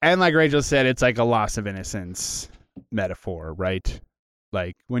like Rachel said, it's like a loss of innocence metaphor, right?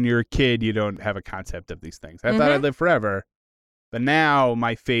 Like when you're a kid, you don't have a concept of these things. I thought I'd live forever, but now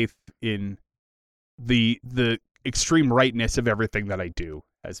my faith in the extreme rightness of everything that I do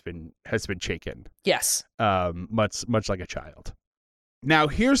has been shaken. Yes. Much like a child. Now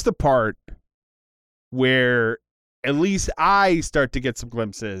here's the part where at least I start to get some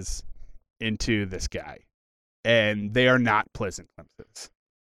glimpses into this guy. And they are not pleasant glimpses.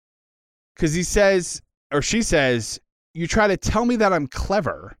 Because he says, or she says, you try to tell me that I'm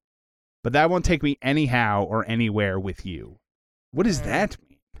clever, but that won't take me anyhow or anywhere with you. What does that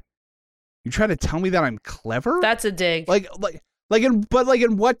mean? You try to tell me that I'm clever? That's a dig.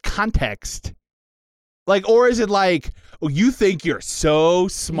 in what context? Like, or is it like, oh, you think you're so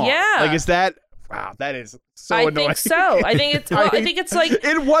smart? Yeah. Like, is that, wow, that is so I annoying. think so. I think it's. Well, I think it's like.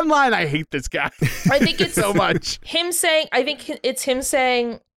 In one line, I hate this guy. I think it's so much. him saying. I think it's him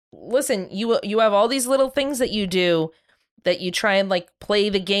saying, "Listen, you have all these little things that you do, that you try and like play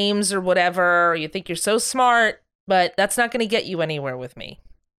the games or whatever. Or you think you're so smart, but that's not going to get you anywhere with me.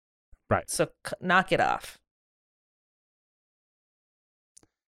 Right. So knock it off.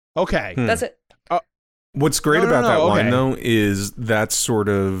 Okay. That's it. What's great No, about that line, okay. though, is that's sort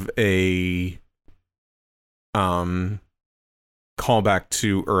of a callback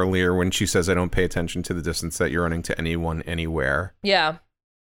to earlier when she says, I don't pay attention to the distance that you're running to anyone, anywhere. Yeah.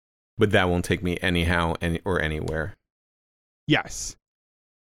 But that won't take me anyhow or anywhere. Yes.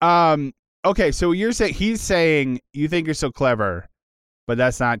 Okay, so he's saying you think you're so clever, but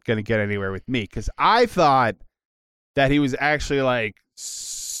that's not going to get anywhere with me. Because I thought that he was actually like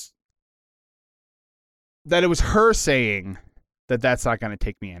that it was her saying that that's not going to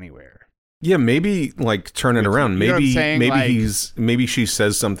take me anywhere. Yeah, maybe like turn it around. You know what I'm Maybe saying? maybe Like- maybe she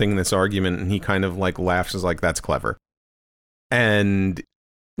says something in this argument and he kind of like laughs as like that's clever. And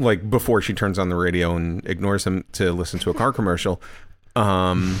like before she turns on the radio and ignores him to listen to a car commercial.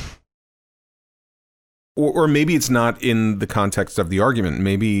 Or maybe it's not in the context of the argument.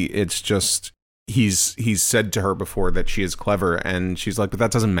 Maybe it's just he's said to her before that she is clever, and she's like, but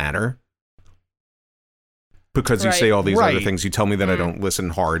that doesn't matter. Because you say all these other things. You tell me that I don't listen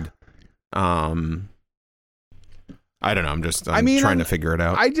hard. I don't know. I'm trying to figure it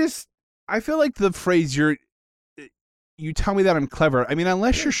out. I feel like the phrase you tell me that I'm clever. I mean,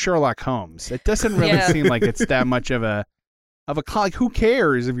 unless you're Sherlock Holmes, it doesn't really seem like it's that much of a like, who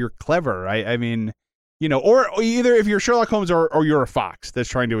cares if you're clever? I mean, you know, or either if you're Sherlock Holmes or you're a fox that's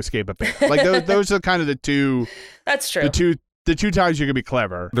trying to escape a bear. Like those are kind of the two. That's true. The two times you can be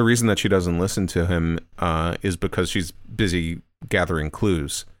clever. The reason that she doesn't listen to him is because she's busy gathering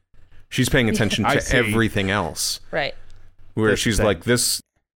clues. She's paying attention to everything else. Right. Where she's like, this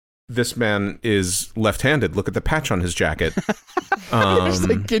man is left-handed. Look at the patch on his jacket. She's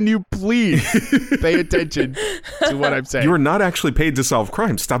like, can you please pay attention to what I'm saying? You are not actually paid to solve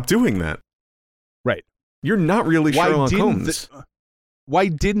crime. Stop doing that. Right. You're not really Sherlock Holmes. Why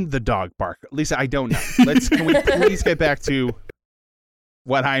didn't the dog bark? Lisa, I don't know. Can we please get back to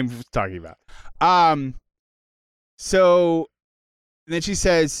what I'm talking about? So then she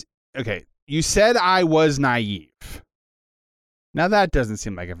says, okay, you said I was naive. Now that doesn't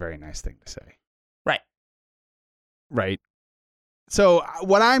seem like a very nice thing to say. Right. So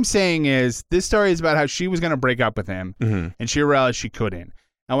what I'm saying is this story is about how she was going to break up with him and she realized she couldn't.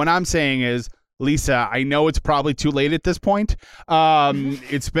 And what I'm saying is, Lisa, I know it's probably too late at this point.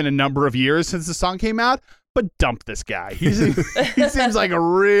 It's been a number of years since the song came out, but dump this guy. He seems like a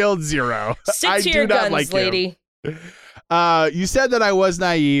real zero. Stick to your guns, lady. You said that I was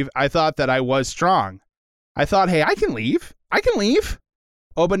naive. I thought that I was strong. I thought, hey, I can leave.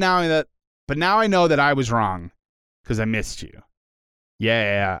 Oh, but now I know that I was wrong because I missed you.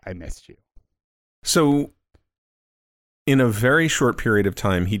 Yeah, I missed you. So in a very short period of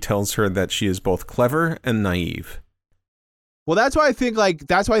time, he tells her that she is both clever and naive. Well, that's why I think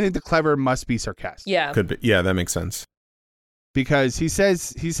the clever must be sarcastic. Yeah. Could be. Yeah, that makes sense. Because he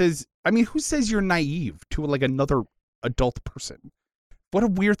says, I mean, who says you're naive to like another adult person? What a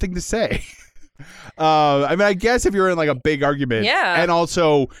weird thing to say. I mean, I guess if you're in like a big argument and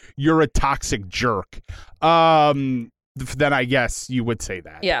also you're a toxic jerk, then I guess you would say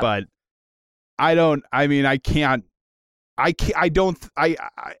that. Yeah. But I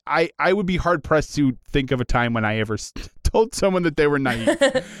would be hard pressed to think of a time when I ever told someone that they were naive.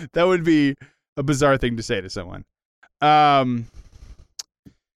 That would be a bizarre thing to say to someone.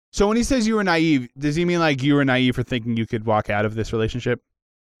 So when he says you were naive, does he mean like you were naive for thinking you could walk out of this relationship?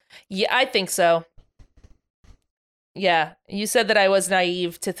 Yeah, I think so. Yeah, you said that I was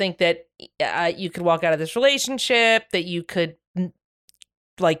naive to think that you could walk out of this relationship, that you could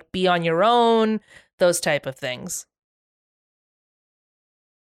like be on your own, those type of things.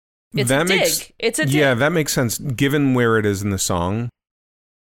 It's a dig. It's a dig. Yeah, that makes sense given where it is in the song,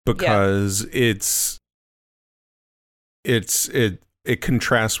 because it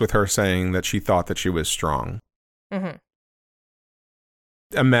contrasts with her saying that she thought that she was strong. Mm-hmm.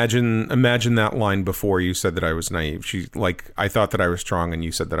 Imagine that line before you said that I was naive. She like, I thought that I was strong and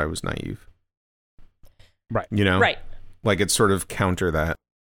you said that I was naive. Right. You know? Right. Like it's sort of counter that.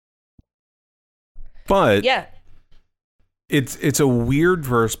 But yeah. It's a weird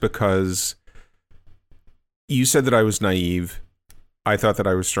verse because you said that I was naive. I thought that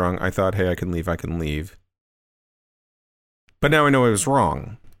I was strong. I thought, hey, I can leave. But now I know I was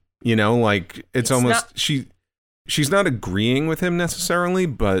wrong. You know, like it's almost not, she's not agreeing with him necessarily,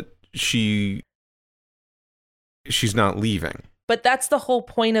 but she's not leaving. But that's the whole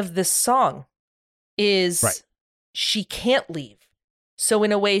point of this song is she can't leave. So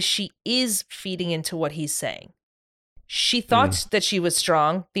in a way, she is feeding into what he's saying. She thought that she was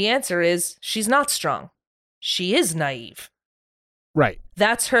strong. The answer is she's not strong. She is naive. Right.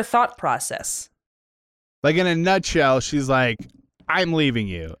 That's her thought process. Like in a nutshell, she's like, I'm leaving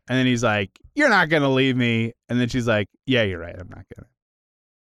you. And then he's like, you're not going to leave me. And then she's like, yeah, you're right. I'm not going to.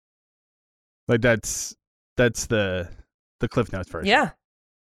 Like that's the Cliff Notes version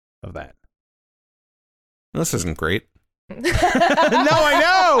of that. This isn't great. No, I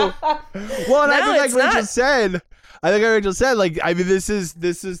know. Well, and No, I think like it's Rachel said, like, I mean, this is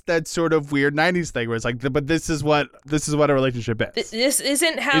that sort of weird 90s thing where it's like, but this is what a relationship is. This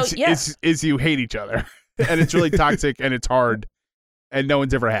isn't how, it's you hate each other and it's really toxic and it's hard and no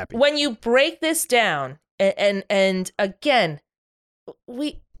one's ever happy. When you break this down and again,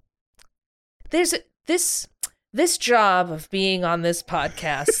 there's this job of being on this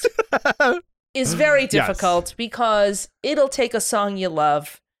podcast is very difficult because it'll take a song you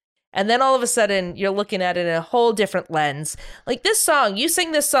love And then all of a sudden, you're looking at it in a whole different lens. Like this song, you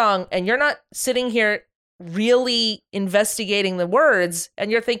sing this song, and you're not sitting here really investigating the words,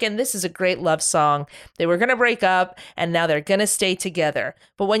 and you're thinking, this is a great love song. They were going to break up, and now they're going to stay together.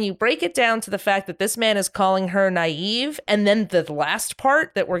 But when you break it down to the fact that this man is calling her naive, and then the last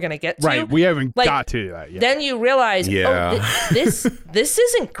part that we're going to get to. Right, we haven't got to that yet. Then you realize, this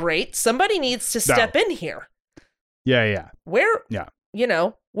isn't great. Somebody needs to step in here. Yeah.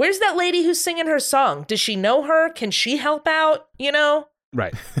 Where's that lady who's singing her song? Does she know her? Can she help out?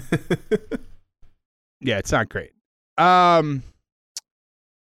 Right. Yeah, it's not great. So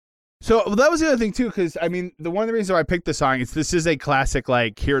that was the other thing too, because I mean, one of the reasons why I picked the song is this is a classic,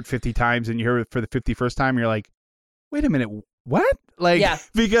 like, hear it 50 times and you hear it for the 51st time, you're like, wait a minute, what? Like,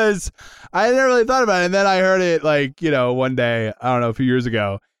 because I never really thought about it, and then I heard it like, one day, I don't know, a few years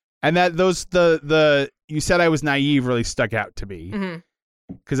ago, and that the you said I was naive really stuck out to me.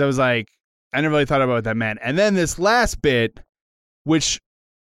 Because I was like, I never really thought about what that meant. And then this last bit, which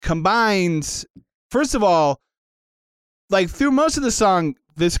combines, first of all, like through most of the song,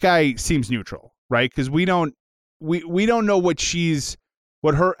 this guy seems neutral, right? Because we don't know we don't know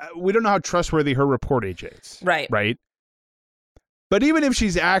how trustworthy her reportage is. Right. Right. But even if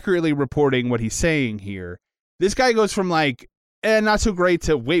she's accurately reporting what he's saying here, this guy goes from like, not so great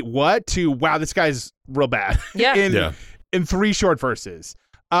to wait, what? To wow, this guy's real bad. Yeah. In 3 short verses.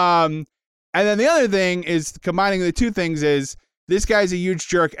 And then the other thing is combining the two things is this guy's a huge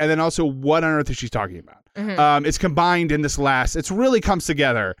jerk, and then also what on earth is she talking about? It's combined in this last. It's really comes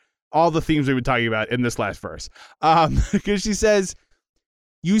together, all the themes we've been talking about in this last verse. Because she says,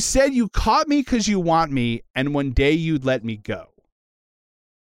 you said you caught me because you want me, and one day you'd let me go.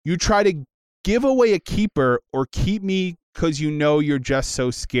 You try to give away a keeper or keep me because you know you're just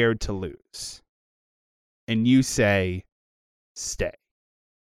so scared to lose. And you say, stay.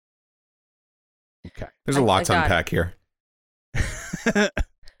 Okay. There's a lot to unpack here.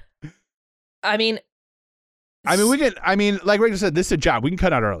 I mean, we can. I mean, like Rachel said, this is a job. We can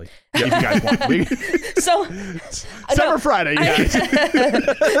cut out early if you guys want. So, Summer Friday, you guys.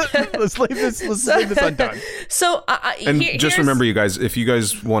 Let's leave this undone. So, just remember, you guys, if you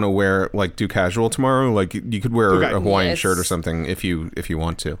guys want to wear do casual tomorrow, like you could wear a Hawaiian shirt or something if you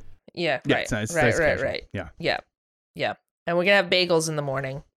want to. Yeah. Yeah. Right. It's nice, Right. Yeah. And we're gonna have bagels in the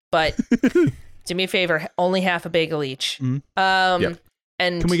morning, but do me a favor, only half a bagel each. Mm-hmm.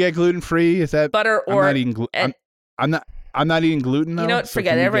 And can we get gluten free? Is that butter or? I'm not eating gluten. I'm not eating gluten though. You know what?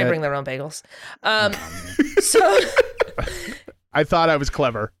 Forget it. Everybody bring their own bagels. So I thought I was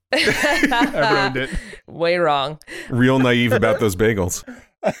clever. I ruined it. Way wrong. Real naive about those bagels.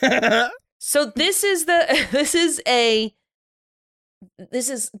 So this is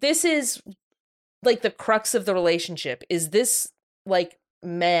like the crux of the relationship. Is this like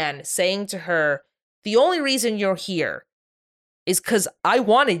man saying to her, the only reason you're here is because I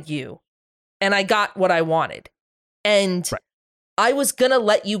wanted you and I got what I wanted. And I was going to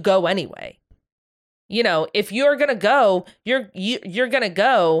let you go anyway. If you're going to go, you're going to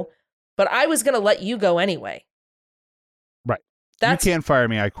go, but I was going to let you go anyway. Right. You can't fire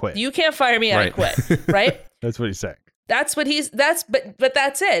me, I quit. You can't fire me, I quit. Right? That's what he's saying. But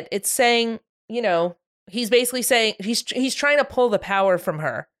that's it. It's saying, he's basically saying he's trying to pull the power from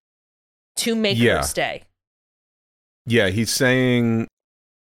her to make her stay. Yeah, he's saying,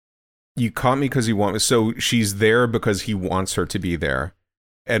 you caught me because you want me. So she's there because he wants her to be there.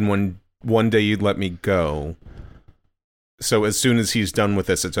 And when one day you'd let me go. So as soon as he's done with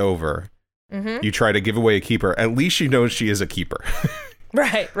this, it's over. Mm-hmm. You try to give away a keeper. At least she knows she is a keeper.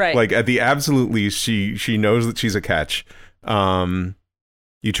 Right. Like at the absolute least, she knows that she's a catch.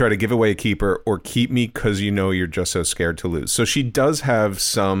 You try to give away a keeper or keep me because you know you're just so scared to lose. So she does have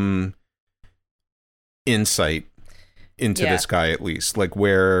some insight into this guy, at least, like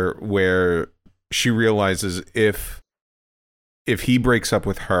where she realizes if he breaks up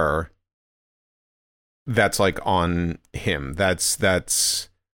with her, that's like on him. That's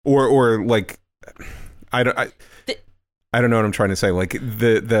or like I don't know what I'm trying to say. Like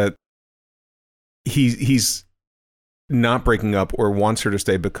he's not breaking up or wants her to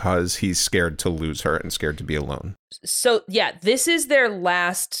stay because he's scared to lose her and scared to be alone. So yeah, this is their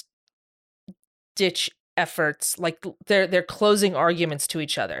last ditch efforts, like they're closing arguments to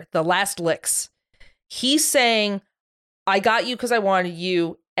each other, the last licks. He's saying, I got you because I wanted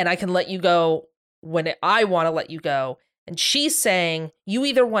you and I can let you go when I want to let you go. And she's saying, you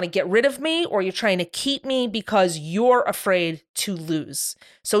either want to get rid of me or you're trying to keep me because you're afraid to lose.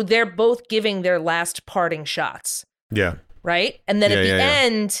 So they're both giving their last parting shots. Yeah. Right? And then at the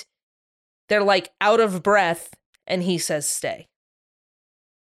end, they're like out of breath and he says, stay.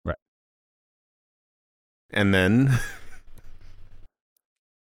 Right. And then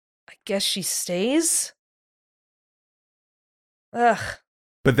I guess she stays. Ugh.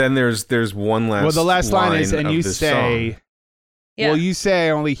 but then there's one last Well, the last line is, and of you this say, song. Yeah. well, you say,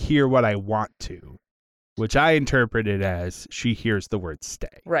 I only hear what I want to, which I interpreted as she hears the word stay.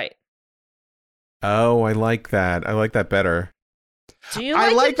 Right. Oh, I like that. I like that better. Do you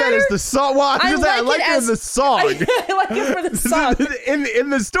I like it that as better? the song. Well, I I like like it it as as- the song. I like it for the song. in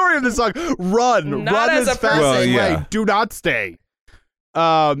the story of the song, run Not as as a fast person. as you Well, yeah. may. Do not stay.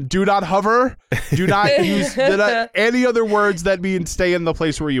 Do not hover. Do not use any other words that mean stay in the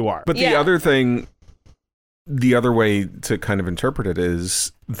place where you are. But the Yeah. other thing, the other way to kind of interpret it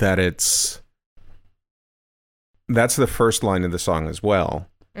is that that's the first line of the song as well.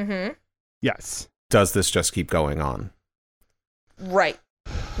 Mm-hmm. Yes. Does this just keep going on? Right.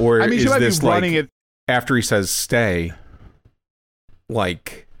 Or I mean, she is might be this running like it. after he says stay,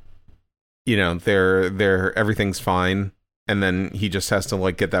 like, you know, they're everything's fine, and then he just has to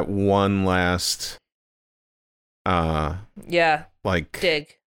like get that one last Yeah. like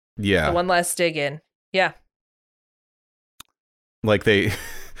Dig. yeah, The one last dig in. Yeah. like they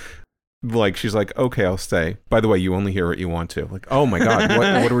like she's like, okay, I'll stay. By the way, you only hear what you want to. Like, oh my god,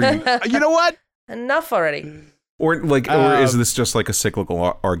 what were you? You know what? Enough already. Or like, or is this just like a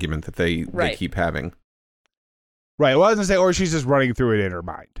cyclical argument that they Right. keep having? Right. Well, I was gonna say, or she's just running through it in her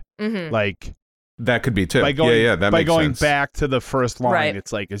mind, Mm-hmm. like That could be too. by going, yeah, that by makes going sense. back to the first line. Right.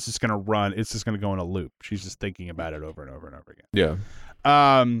 It's like it's just gonna run. It's just gonna go in a loop. She's just thinking about it over and over and over again. Yeah.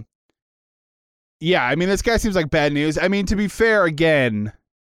 Yeah, I mean, this guy seems like bad news. I mean, to be fair, again,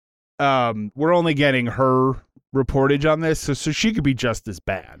 we're only getting her reportage on this, so she could be just as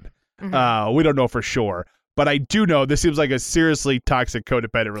bad. Mhm. We don't know for sure, but I do know this seems like a seriously toxic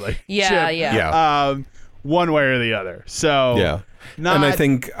codependent relationship. Yeah. Yeah. One way or the other. So Yeah. not, And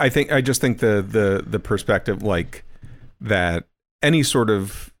I just think the perspective, like, that any sort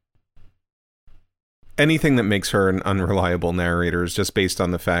of anything that makes her an unreliable narrator is just based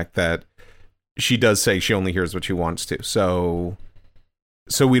on the fact that she does say she only hears what she wants to. So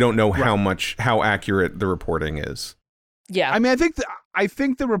we don't know how accurate the reporting is. Yeah. I mean, I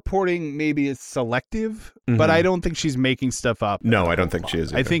think the reporting maybe is selective, but Mhm. I don't think she's making stuff up. No, I don't think she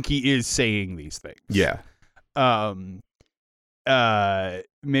is I either. think he is saying these things. Yeah.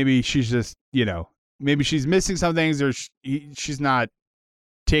 Maybe she's just, maybe she's missing some things, or she's not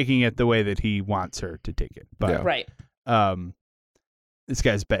taking it the way that he wants her to take it. But Yeah. Right. this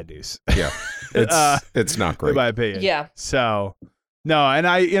guy's bad news. Yeah. It's not in great. my opinion. Yeah. So no, and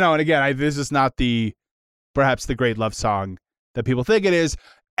and again, this is not perhaps the great love song that people think it is,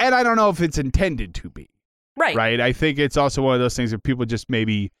 and I don't know if it's intended to be. Right. Right. I think it's also one of those things where people just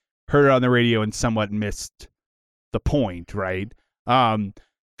maybe heard it on the radio and somewhat missed the point. Right.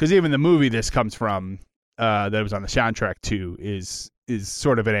 Because even the movie this comes from, that was on the soundtrack too, is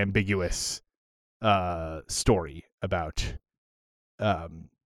sort of an ambiguous story about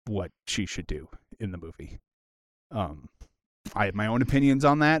what she should do in the movie. I have my own opinions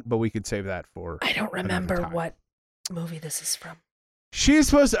on that, but we could save that for. I don't another remember time. what movie this is from. She's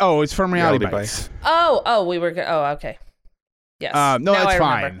supposed to. Oh, it's from Reality Reality Bites. Oh, we were. Okay. Yes. No, Now that's I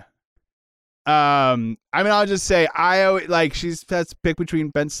fine. remember. I mean, I'll just say I always she's has to pick between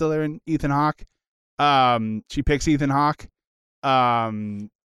Ben Stiller and Ethan Hawke. She picks Ethan Hawke.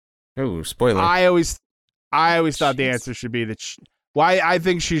 Oh, spoiler. I always thought the Jeez. answer should be that. I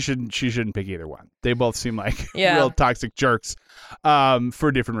think she shouldn't pick either one. They both seem like Yeah. real toxic jerks,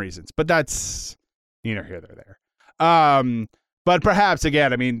 for different reasons. But that's neither here nor there. But perhaps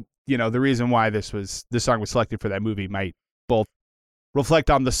again, I mean, the reason why this song was selected for that movie might both reflect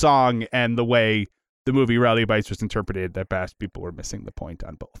on the song and the way the movie Reality Bites was interpreted, that perhaps people were missing the point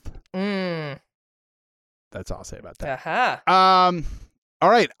on both. That's all I'll say about that. Aha. All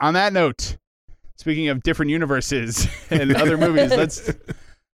right. On that note, speaking of different universes and other movies, let's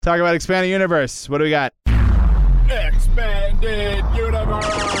talk about Expanded Universe. What do we got? Expanded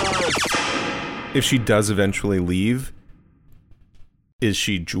Universe. If she does eventually leave, is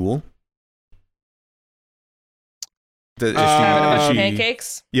she Jewel? Is she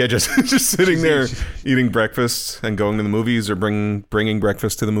Pancakes. Yeah, just sitting there eating breakfast and going to the movies, or bringing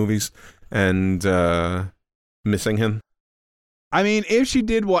breakfast to the movies and missing him. I mean, if she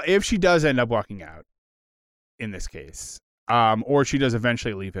does end up walking out in this case, or she does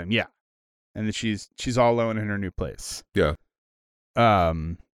eventually leave him, yeah, and then she's all alone in her new place. Yeah.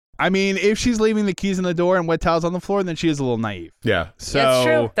 I mean, if she's leaving the keys in the door and wet towels on the floor, then she is a little naive. Yeah.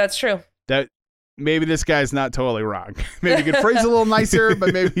 So That's true. that maybe this guy's not totally wrong. Maybe he could phrase it a little nicer,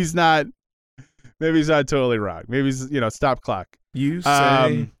 but maybe he's not. Maybe he's not totally wrong. Maybe he's stop clock. You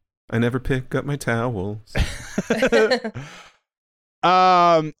say I never pick up my towels.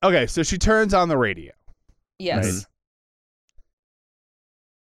 Okay, so she turns on the radio. Yes. Right.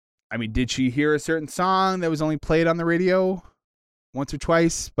 I mean, did she hear a certain song that was only played on the radio once or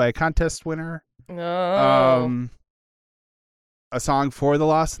twice by a contest winner? Oh. A song for the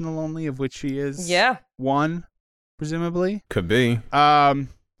Lost and the Lonely, of which she is one, presumably. Could be. And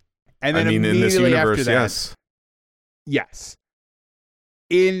then in this immediately universe, after that, yes.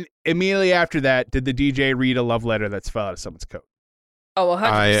 Immediately after that, did the DJ read a love letter that fell out of someone's coat? Oh,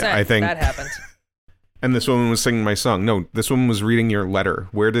 100%. I think that happened. And this woman was singing my song. No, this woman was reading your letter.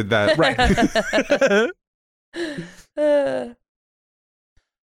 Where did that? Right.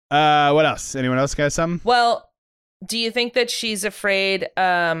 What else? Anyone else got something? Well, do you think that she's afraid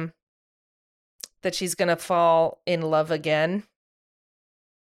that she's going to fall in love again?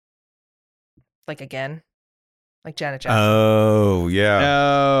 Like again? Like Janet Jackson. Oh, yeah.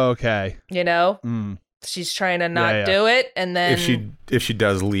 Oh, okay. You know? Mm. She's trying to not Yeah. do it, and then If she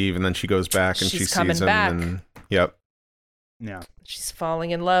does leave and then she goes back and she She's sees coming him, back. and yep, Yeah. she's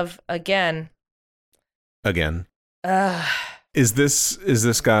falling in love again. again. Ugh. Is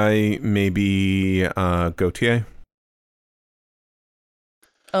this guy maybe Gautier?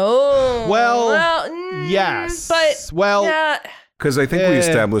 Oh. Well, mm, yes. But well, yeah. Because I think we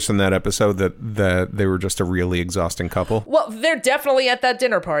established in that episode that they were just a really exhausting couple. Well, they're definitely at that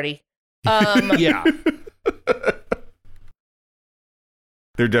dinner party. yeah.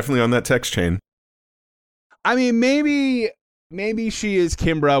 They're definitely on that text chain. I mean, maybe she is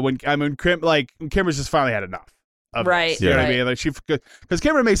Kimbra when Kimbra's just finally had enough. Of Right, this, you know what I right. mean? Like because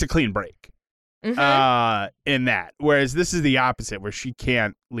Kimbra makes a clean break. Mhm. In that, whereas this is the opposite, where she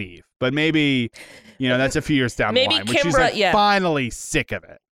can't leave. But maybe, that's a few years down Maybe the line when she's Kimbra- like yeah. finally sick of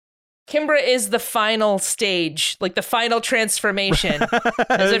it. Kimbra is the final stage, like the final transformation,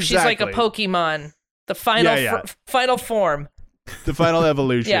 as if she's like a Exactly. Pokemon. The final Yeah. final form. The final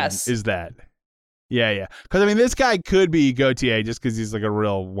evolution Yes. is that. Yeah. Because I mean, this guy could be Gautier just because he's like a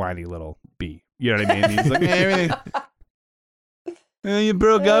real whiny little bee. You know what I mean? He's like, everything. You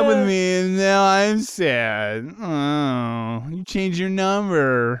broke up with me and now I'm sad. Oh, you changed your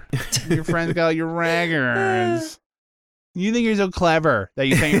number. Your friends got your records. You think you're so clever that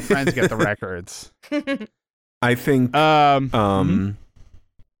you think your friends get the records. I think mhm.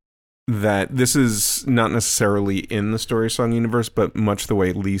 that this is not necessarily in the Story Song universe, but much the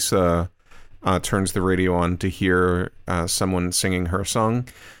way Lisa turns the radio on to hear someone singing her song.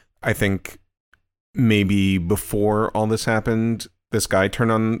 I think maybe before all this happened, this guy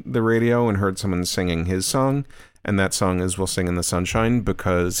turned on the radio and heard someone singing his song, and that song is We'll Sing in the Sunshine,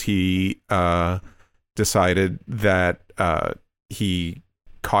 because he decided that he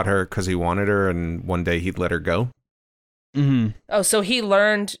caught her because he wanted her, and one day he'd let her go. Mm-hmm. Oh, so he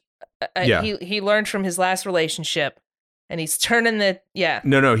learned. Yeah. He learned from his last relationship, and he's turning the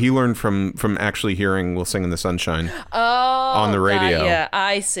No, he learned from actually hearing We'll Sing in the Sunshine on the radio. Yeah,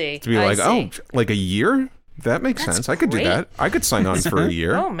 I see. To be I like, see. oh, like a year? That makes That's sense. I could do great. that. I could sign on for a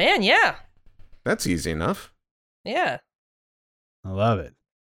year. Oh man, yeah, That's easy enough. yeah. I love it.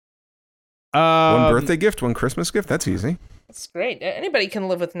 One birthday gift, one Christmas gift. That's easy. That's great. Anybody can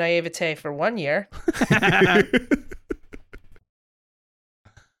live with naivete for 1 year.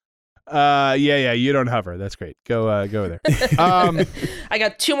 Yeah. You don't hover. That's great. Go there. I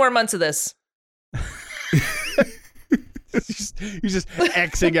got 2 more months of this. He's just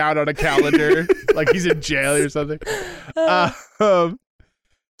Xing out on a calendar like he's in jail or something.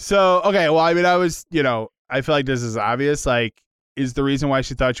 So okay, well, I mean, I feel like this is obvious. Like, is the reason why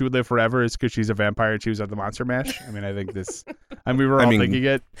she thought she would live forever is because she's a vampire and she was at the Monster Mash? I mean, I think this. We were all thinking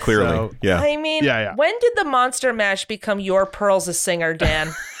it Clearly, so- yeah. I mean, Yeah. when did the Monster Mash become your pearls a singer, Dan?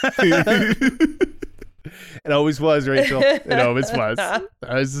 It always was, Rachel. It always was. I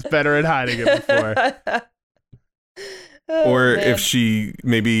was just better at hiding it before. Or man. if she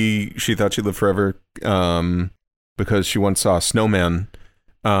thought she'd live forever because she once saw a snowman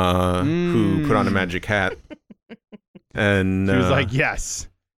who put on a magic hat. And She was like, yes.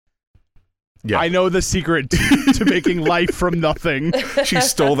 yeah. I know the secret to making life from nothing. She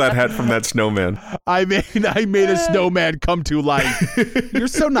stole that hat from that snowman. I made a snowman come to life. You're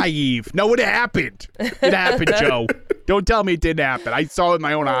so naive. No, it happened. It happened, Joe. Don't tell me it didn't happen. I saw it with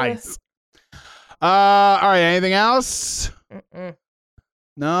my own eyes. All right. Anything else? Mm-mm.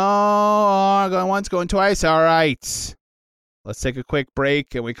 No. Going once, going twice. All right. Let's take a quick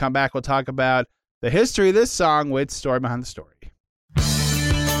break, and we come back. We'll talk about the history of this song with Story Behind the Story.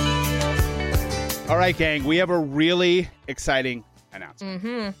 All right, gang. We have a really exciting announcement.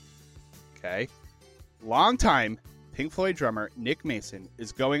 Mm-hmm. Okay. Longtime Pink Floyd drummer Nick Mason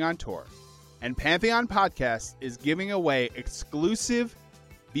is going on tour, and Pantheon Podcast is giving away exclusive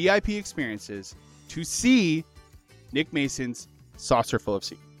VIP experiences to see Nick Mason's Saucer Full of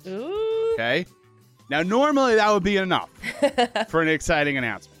Secrets. Ooh. Okay? Now, normally that would be enough for an exciting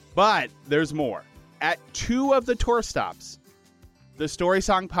announcement, but there's more. At 2 of the tour stops, the Story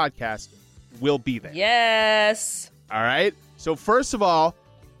Song Podcast will be there. Yes. All right? So first of all,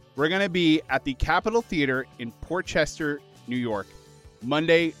 we're going to be at the Capitol Theater in Port Chester, New York,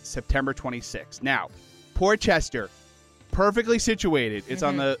 Monday, September 26th. Now, Port Chester, perfectly situated. It's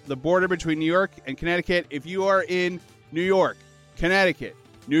on the border between New York and Connecticut. If you are in New York, Connecticut,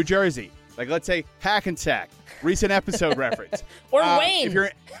 New Jersey, like let's say Hackensack, recent episode reference. Or Wayne. If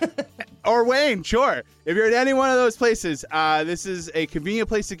you're, or Wayne, sure. If you're in any one of those places, this is a convenient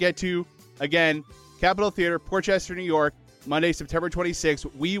place to get to. Again, Capitol Theater, Port Chester, New York, Monday, September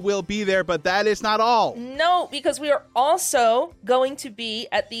 26th. We will be there, but that is not all. No, because we are also going to be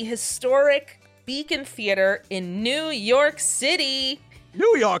at the historic Beacon Theater in New York City.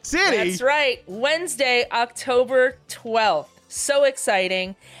 New York City? That's right. Wednesday, October 12th. So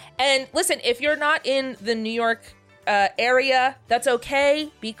exciting. And listen, if you're not in the New York area, that's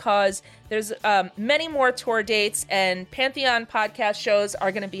okay, because there's many more tour dates, and Pantheon Podcast shows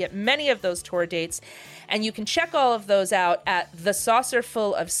are going to be at many of those tour dates. And you can check all of those out at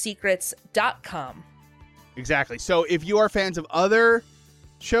thesaucerfulofsecrets.com. Exactly. So if you are fans of other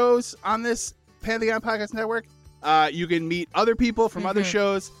shows on this Pantheon Podcast Network, you can meet other people from other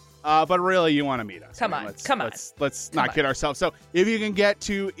shows, but really you want to meet us. Come on. Let's not kid ourselves. So if you can get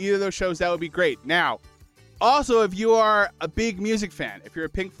to either of those shows, that would be great. Now, also, if you are a big music fan, if you're a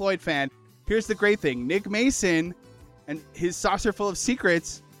Pink Floyd fan, here's the great thing. Nick Mason and his Saucer Full of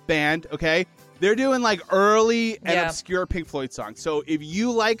Secrets band, okay, they're doing like early and obscure Pink Floyd songs. So if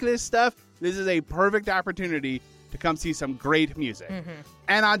you like this stuff, this is a perfect opportunity to come see some great music.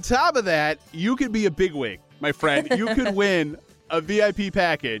 And on top of that, you could be a bigwig, my friend. You could win a VIP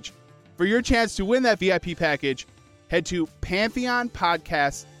package. For your chance to win that VIP package, head to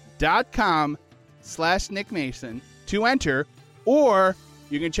pantheonpodcast.com/Nick Mason to enter, or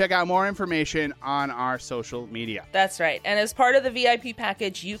you can check out more information on our social media. That's right. And as part of the VIP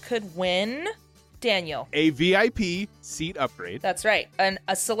package, you could win, Daniel, a VIP seat upgrade. That's right. And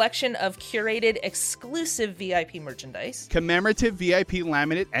a selection of curated exclusive VIP merchandise, commemorative VIP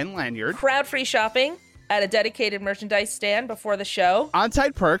laminate and lanyard, crowd-free shopping at a dedicated merchandise stand before the show,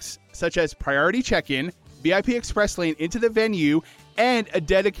 on-site perks such as priority check-in, VIP express lane into the venue, and a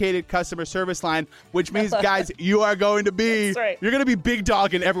dedicated customer service line, which means, guys, you are going to be, That's right. You're going to be big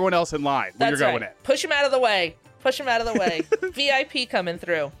dogging everyone else in line when That's you're going right. in. Push them out of the way. VIP coming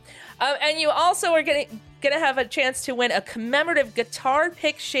through. And you also are going to have a chance to win a commemorative guitar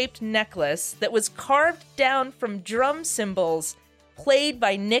pick-shaped necklace that was carved down from drum cymbals played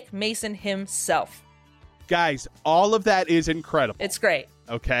by Nick Mason himself. Guys, all of that is incredible. It's great.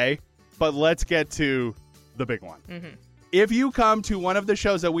 Okay? But let's get to the big one. If you come to one of the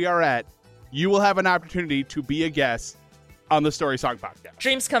shows that we are at, you will have an opportunity to be a guest on the Story Song Podcast.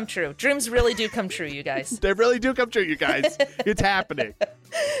 Dreams come true. Dreams really do come true, you guys. They really do come true, you guys. It's happening.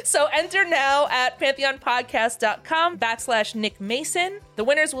 So enter now at pantheonpodcast.com/Nick Mason. The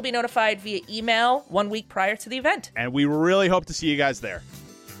winners will be notified via email 1 week prior to the event. And we really hope to see you guys there.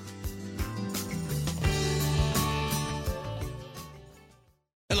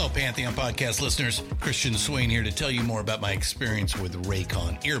 Hello, Pantheon Podcast listeners. Christian Swain here to tell you more about my experience with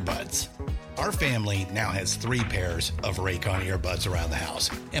Raycon earbuds. Our family now has 3 pairs of Raycon earbuds around the house,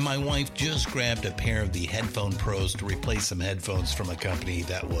 and my wife just grabbed a pair of the Headphone Pros to replace some headphones from a company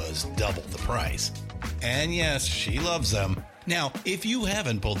that was double the price. And yes, she loves them. Now, if you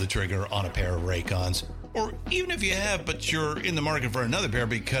haven't pulled the trigger on a pair of Raycons, or even if you have but you're in the market for another pair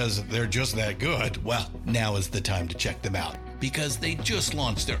because they're just that good, well, now is the time to check them out, because they just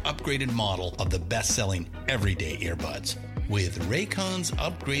launched their upgraded model of the best-selling everyday earbuds. With Raycon's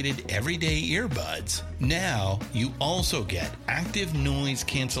upgraded everyday earbuds, now you also get active noise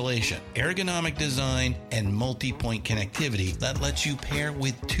cancellation, ergonomic design, and multi-point connectivity that lets you pair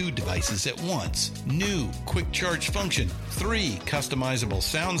with 2 devices at once. New quick charge function, 3 customizable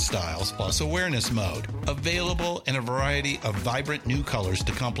sound styles, plus awareness mode. Available in a variety of vibrant new colors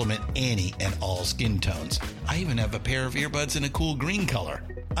to complement any and all skin tones. I even have a pair of earbuds in a cool green color.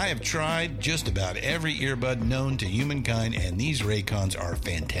 I have tried just about every earbud known to humankind, and these Raycons are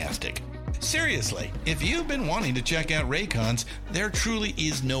fantastic. Seriously, if you've been wanting to check out Raycons, there truly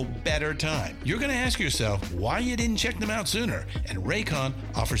is no better time. You're going to ask yourself why you didn't check them out sooner, and Raycon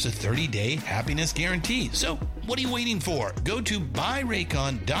offers a 30-day happiness guarantee. So what are you waiting for? Go to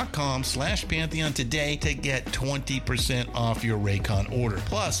buyraycon.com/Pantheon today to get 20% off your Raycon order,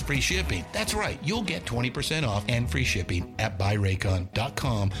 plus free shipping. That's right, you'll get 20% off and free shipping at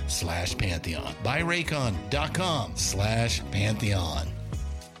buyraycon.com/Pantheon. buyraycon.com/Pantheon.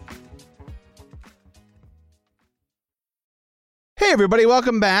 Hey, everybody,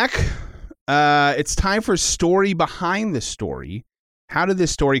 welcome back. It's time for story behind the story. How did this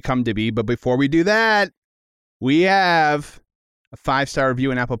story come to be? But before we do that, we have a 5-star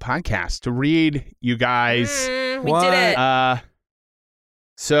review in Apple Podcasts to read, you guys. We did it.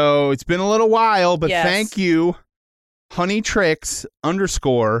 So it's been a little while, but Yes. thank you,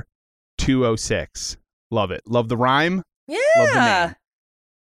 honeytricks_206. Love it. Love the rhyme. Love the Yeah. name.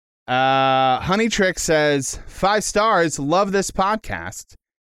 Honeytrick says, 5 stars, love this podcast.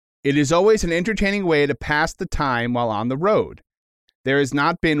 It is always an entertaining way to pass the time while on the road. There has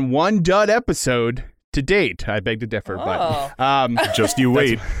not been one dud episode to date. I beg to differ, Oh. but Just you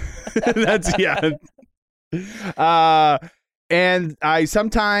wait. that's yeah. And I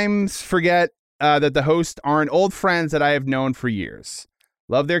sometimes forget that the hosts aren't old friends that I have known for years.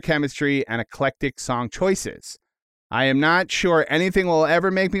 Love their chemistry and eclectic song choices. I am not sure anything will ever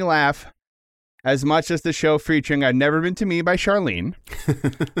make me laugh as much as the show featuring "I've Never Been to Me" by Charlene.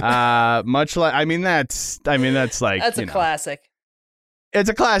 Much like, that's like, That's a classic. It's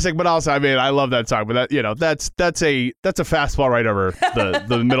a classic, but also, I mean, I love that song. But that, that's a fastball right over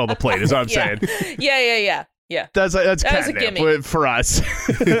the middle of the plate, is what I'm saying. Yeah. That's That was a catnip gimme. for us.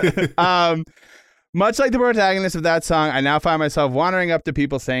 Much like the protagonist of that song, I now find myself wandering up to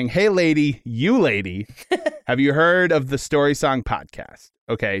people saying, "Hey, lady, you lady, have you heard of the Story Song podcast?"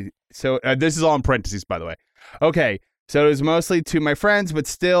 Okay, so this is all in parentheses, by the way. Okay, so it was mostly to my friends, but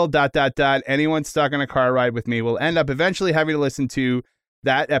still, ... anyone stuck on a car ride with me will end up eventually having to listen to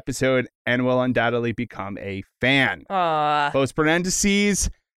that episode and will undoubtedly become a fan. Aw. Post parentheses,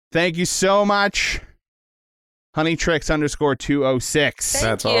 thank you so much. Honeytricks_206.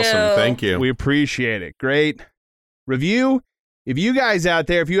 That's Thank awesome. you. Thank you. We appreciate it. Great review. If you guys out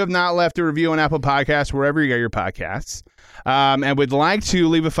there, if you have not left a review on Apple Podcasts, wherever you get your podcasts, and would like to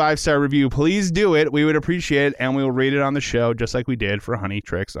leave a 5-star review, please do it. We would appreciate it, and we will read it on the show just like we did for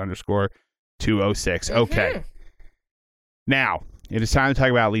Honeytricks_206. Okay. Now, it is time to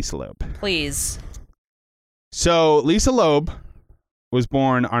talk about Lisa Loeb. Please. So, Lisa Loeb was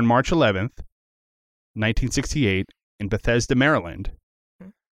born on March 11th, 1968, in Bethesda, Maryland.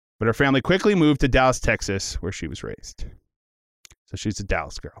 But her family quickly moved to Dallas, Texas, where she was raised. So she's a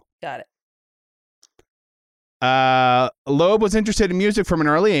Dallas girl. Got it. Loeb was interested in music from an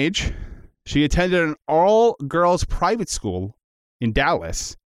early age. She attended an all-girls private school in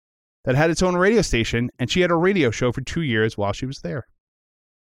Dallas that had its own radio station, and she had a radio show for 2 years while she was there.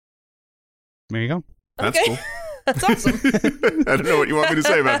 There you go. That's Okay. cool. That's awesome. I don't know what you want me to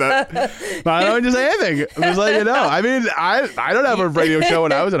say about that. I don't just say anything. I'm just letting you know. I mean, I don't have a radio show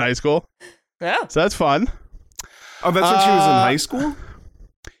when I was in high school, Yeah. so that's fun. Oh, that's when she was in high school?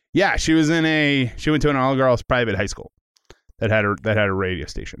 Yeah, she went to an all-girls private high school that had a radio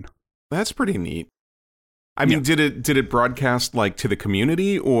station. That's pretty neat. I mean, did it broadcast like to the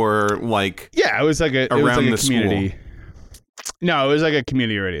community or like Yeah, it was like a the community. school? No, it was like a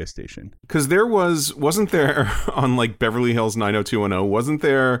community radio station. Because wasn't there on like Beverly Hills 90210, wasn't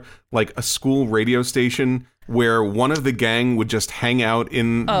there like a school radio station where one of the gang would just hang out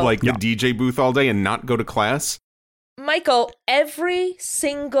in the DJ booth all day and not go to class? Michael, every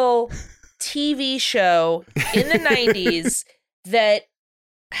single TV show in the 90s that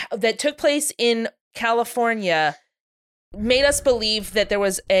took place in California made us believe that there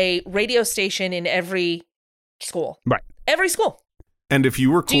was a radio station in every school. Right. Every school. And if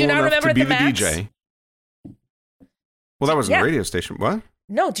you were Do cool you not enough remember to be the the Max? DJ. Well, that wasn't Yeah. a radio station. What?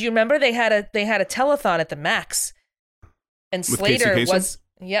 No, do you remember they had a telethon at the Max? And With Casey Slater Kasem? was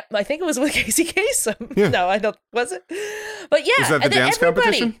I think it was with Casey Kasem. Yeah. No, I don't was it? But yeah. Was that the and then dance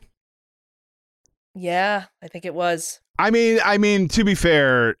everybody- competition? Yeah, I think it was. I mean, to be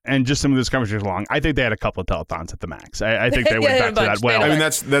fair, and just some of this conversation along, I think they had a couple of telethons at the Max. I think they Yeah, went a back to bunch. that They well. had I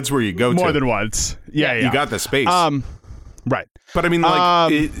mean, that's where you go more to. than once. Yeah. You got the space. Right. But I mean,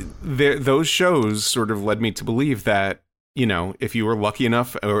 like, those shows sort of led me to believe that, you know, if you were lucky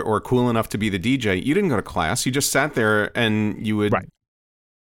enough or cool enough to be the DJ, you didn't go to class. You just sat there and you would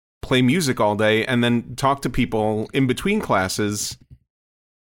play music all day and then talk to people in between classes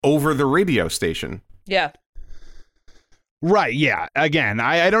over the radio station. Yeah. Right, yeah. Again,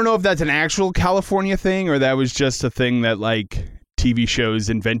 I don't know if that's an actual California thing or that was just a thing that, like, TV shows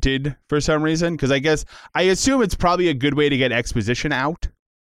invented for some reason. Because I assume it's probably a good way to get exposition out.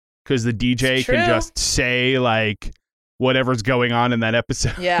 Because the DJ It's can true. just say, like, whatever's going on in that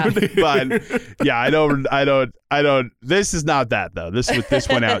episode. Yeah. But yeah, I don't. This is not that though. This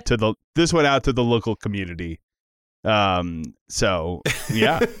went out to the local community. So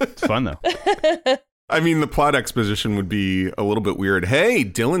yeah, it's fun though. I mean, the plot exposition would be a little bit weird. Hey,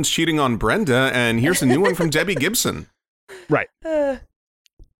 Dylan's cheating on Brenda, and here's a new one from Debbie Gibson. Right.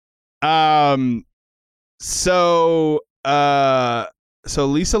 So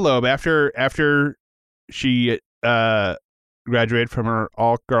Lisa Loeb, after she graduated from her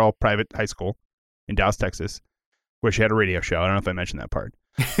all-girl private high school in Dallas, Texas, where she had a radio show. I don't know if I mentioned that part.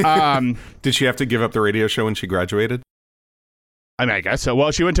 Did she have to give up the radio show when she graduated? I mean, I guess so.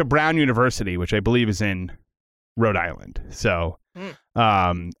 Well, she went to Brown University, which I believe is in Rhode Island. So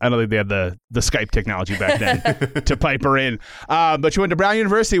I don't think they had the Skype technology back then to pipe her in. But she went to Brown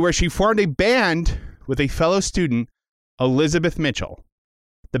University, where she formed a band with a fellow student, Elizabeth Mitchell.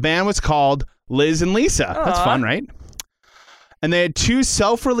 The band was called Liz and Lisa. Aww. That's fun, right? And they had 2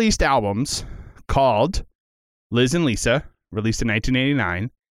 self-released albums called Liz and Lisa, released in 1989,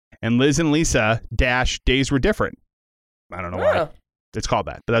 and Liz and Lisa - Days Were Different. I don't know why it's called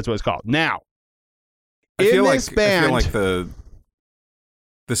that, but that's what it's called. Now, I feel like the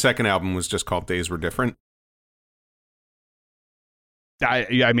second album was just called Days Were Different.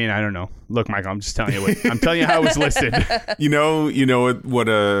 I mean, I don't know. Look, Michael, I'm just telling you I'm telling you how it was listed. You know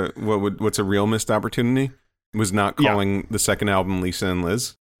what's a real missed opportunity was not calling the second album Lisa and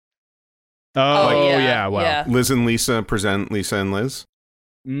Liz. Yeah. Well, yeah. Liz and Lisa present Lisa and Liz.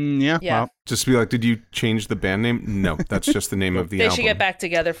 Yeah. Well, Just be like, did you change the band name? No, that's just the name of the They album. should get back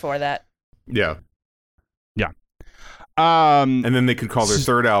together for that. Yeah. and And then they could call their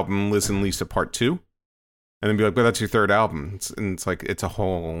third album Liz and Lisa Part 2. And then be like, but that's your third album. It's like, it's a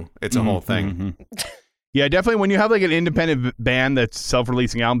whole thing. Yeah, definitely. When you have like an independent band that's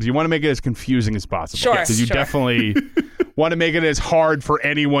self-releasing albums, you want to make it as confusing as possible. Sure, Because you definitely want to make it as hard for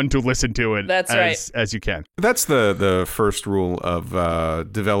anyone to listen to it as you can. That's the first rule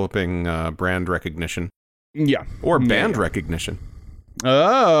of developing brand recognition. Yeah. Or band recognition.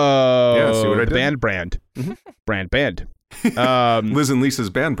 Oh. Yeah, see what I did? Brand. Brand. Liz and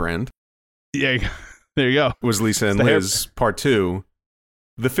Lisa's band brand Yeah, there you go. was Lisa and the hair- Liz Part 2,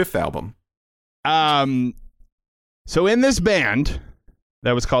 the fifth album. So in this band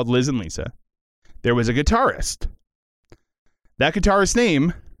that was called Liz and Lisa, there was a guitarist. That guitarist's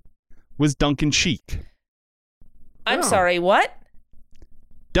name was Duncan Sheik. I'm sorry, what?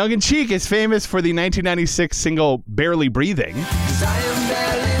 Duncan Sheik is famous for the 1996 single Barely Breathing. 'Cause I am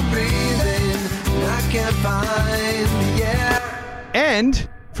barely breathing, and I can't find the air. And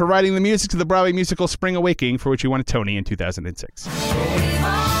for writing the music to the Broadway musical Spring Awakening, for which he won a Tony in 2006. We've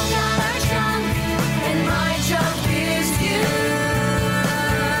all got our trunk, and my trunk is you.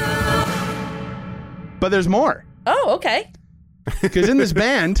 But there's more. Oh, okay. Because in this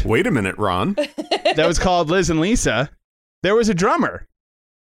band Wait a minute, Ron. that was called Liz and Lisa, there was a drummer.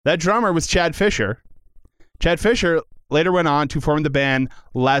 That drummer was Chad Fisher. Chad Fisher later went on to form the band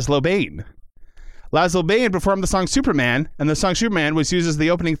Laszlo Bain. Laszlo Bain performed the song Superman, and the song Superman was used as the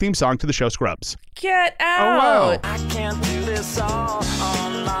opening theme song to the show Scrubs. Get Oh, out. wow. I can't do this all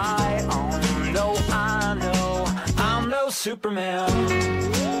on my own. No, I know I'm no Superman.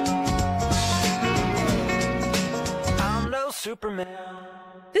 I'm no Superman.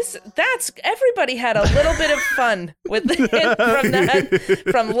 That's everybody had a little bit of fun with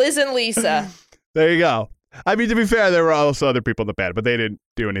from Liz and Lisa. There you go. I mean, to be fair, there were also other people in the band, but they didn't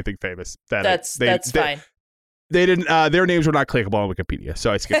do anything famous. That's fine. They didn't. Their names were not clickable on Wikipedia,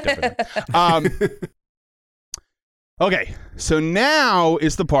 so I skipped over them. Okay, so now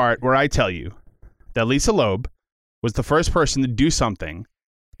is the part where I tell you that Lisa Loeb was the first person to do something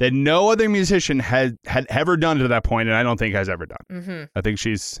that no other musician had ever done to that point, and I don't think has ever done. Mm-hmm. I think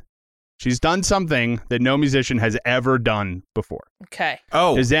she's done something that no musician has ever done before. Okay.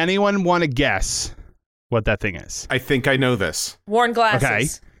 Oh, Does anyone want to guess what that thing is? I think I know this. Worn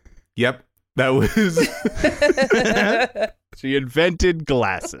glasses. Yep. That was... She invented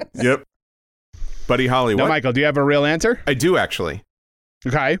glasses. Yep. Buddy Holly, Now, what? Michael, do you have a real answer? I do, actually.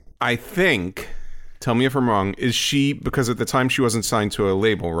 Okay. I think, tell me if I'm wrong, is she, because at the time she wasn't signed to a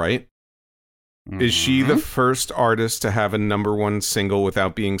label, right? Is she the first artist to have a #1 single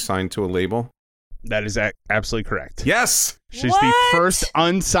without being signed to a label? That is absolutely correct. Yes! She's What? the first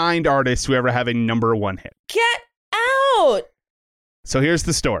unsigned artist to ever have a #1 hit. Get out. So here's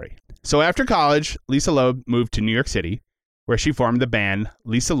the story. So after college, Lisa Loeb moved to New York City, where she formed the band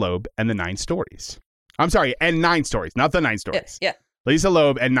Lisa Loeb and the 9 Stories. I'm sorry, and 9 Stories, not the 9 Stories. Yeah. Lisa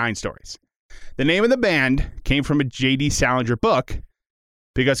Loeb and 9 Stories. The name of the band came from a J.D. Salinger book,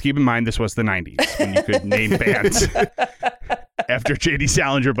 because keep in mind this was the 90s when you could name bands after J.D.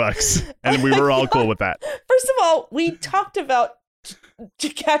 Salinger books, and we were all cool with that. First of all, we talked about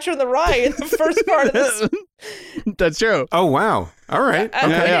Catcher in the Rye in the first part of this. That's true. Oh, wow. All right. I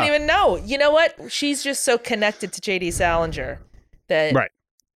Yeah, didn't even know. You know what? She's just so connected to J.D. Salinger that Right.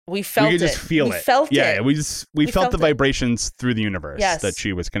 we felt we could it. just feel we it. Felt yeah, it. we felt felt the it. vibrations through the universe Yes. that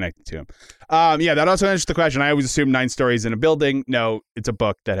she was connected to. Yeah, that also answers the question. I always assume 9 stories in a building. No, it's a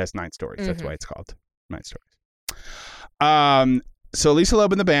book that has 9 stories. That's why it's called 9 Stories. So Lisa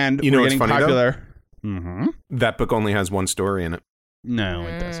Loeb and the band You know were what's getting funny, though? popular. Mm-hmm. That book only has one story in it. No,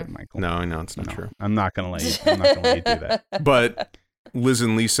 it doesn't, Michael. No, I know it's not No, true. I'm not gonna let you. I'm not gonna let you do that. But Liz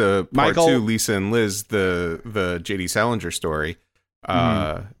and Lisa, part Michael- 2, Lisa and Liz, the J.D. Salinger story,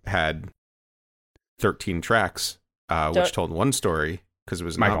 had 13 tracks, Don't- which told one story because it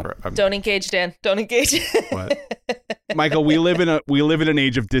was an Michael. opera. Don't engage, Dan. Don't engage. What? Michael, we live in an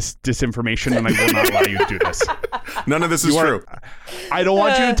age of disinformation, and I will not allow you to do this. None of this is You are- true. I don't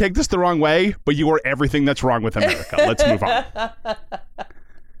want you to take this the wrong way, but you are everything that's wrong with America. Let's move on.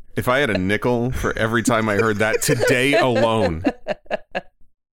 If I had a nickel for every time I heard that today alone.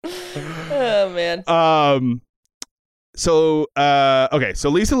 Oh man. So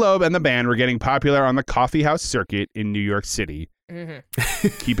Lisa Loeb and the band were getting popular on the coffee house circuit in New York City.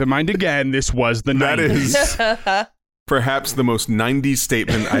 Keep in mind again, this was the 90s. That is perhaps the most 90s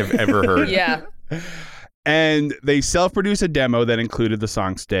statement I've ever heard. Yeah. And they self-produced a demo that included the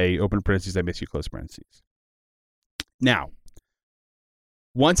song Stay, open parentheses, I Miss You, close parentheses. Now,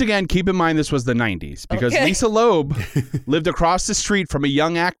 once again, keep in mind this was the 90s, because Okay. Lisa Loeb lived across the street from a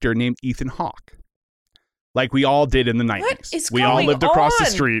young actor named Ethan Hawke. Like we all did in the 90s. is We all going lived across the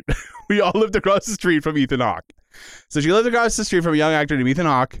on? street. We all lived across the street from Ethan Hawke. So she lived across the street from a young actor named Ethan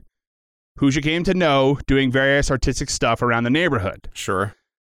Hawke, who she came to know doing various artistic stuff around the neighborhood. Sure.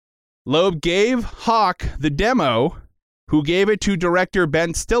 Loeb gave Hawke the demo, who gave it to director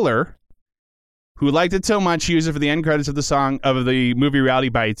Ben Stiller, who liked it so much he used it for the end credits of the movie Reality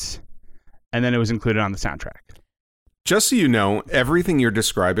Bites, and then it was included on the soundtrack. Just so you know, everything you're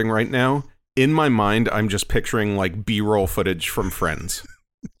describing right now, in my mind, I'm just picturing like B-roll footage from Friends.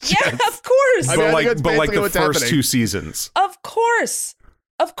 Yeah, of course. I mean, I think that's but like basically the what's first happening. 2 seasons. Of course.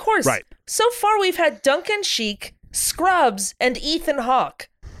 Of course. Right. So far, we've had Duncan Sheik, Scrubs, and Ethan Hawke.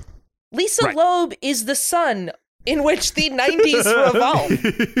 Lisa Right. Loeb is the sun in which the 90s revolve.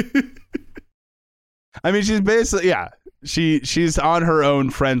 I mean, she's basically, yeah, she's on her own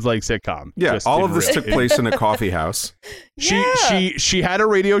Friends-like sitcom. Yeah, just all in of this real- took place in a coffee house. She had a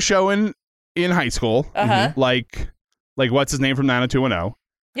radio show in high school, Uh-huh. like what's his name from 90210.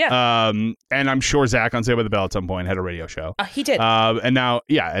 Yeah. And I'm sure Zach on Saved by the Bell at some point had a radio show. He did. And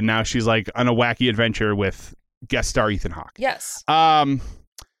now she's like on a wacky adventure with guest star Ethan Hawke. Yes.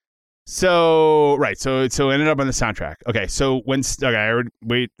 So it ended up on the soundtrack. Okay, so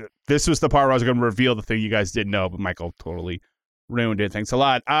this was the part where I was going to reveal the thing you guys didn't know, but Michael totally ruined it. Thanks a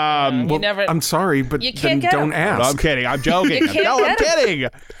lot. You never. I'm sorry, but You then can't get don't 'em. ask. No, I'm kidding. I'm joking. You can't No, I'm get 'em. kidding.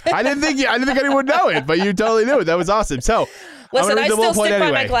 I didn't think anyone would know it, but you totally knew it. That was awesome. So Listen, read I the bullet still point stick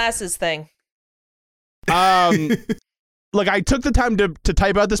by my anyway. glasses thing. Look, I took the time to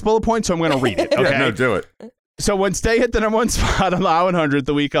type out this bullet point, so I'm going to read it. Okay. Yeah, no, do it. So when Stay hit the number 1 spot on the Hot 100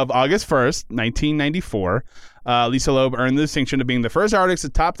 the week of August 1st, 1994, Lisa Loeb earned the distinction of being the first artist to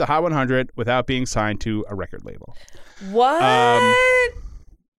top the Hot 100 without being signed to a record label. What?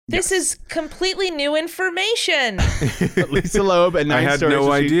 This is completely new information. Lisa Loeb and I Nine had Stories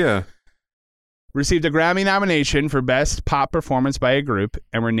no idea. received a Grammy nomination for Best Pop Performance by a Group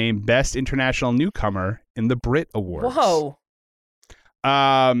and were named Best International Newcomer in the Brit Awards. Whoa.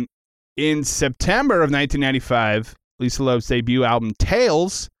 In September of 1995, Lisa Loeb's debut album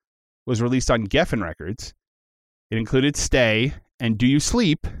Tales was released on Geffen Records. It included Stay and Do You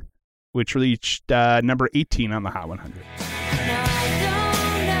Sleep, which reached number 18 on the Hot 100.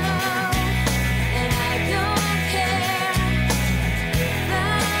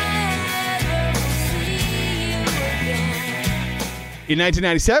 In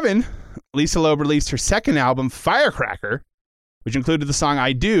 1997, Lisa Loeb released her second album, Firecracker, which included the song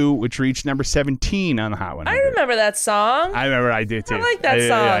I Do, which reached number 17 on the Hot 100. I remember that song. I remember I did too. I like that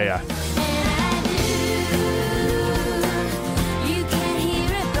song. Yeah. You can't hear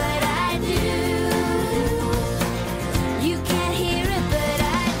it, but I do. You can't hear it, but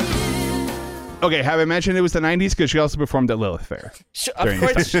I do. Okay, have I mentioned it was the 90s? Because she also performed at Lilith Fair. Of during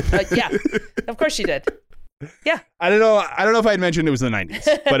course. Yeah. Of course she did. Yeah. I don't know if I had mentioned it was the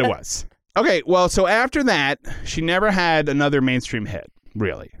 90s, but it was. Okay, well, so after that, she never had another mainstream hit,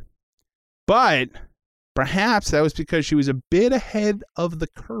 really. But perhaps that was because she was a bit ahead of the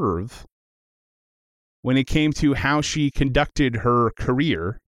curve when it came to how she conducted her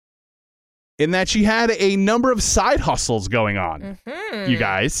career, in that she had a number of side hustles going on, you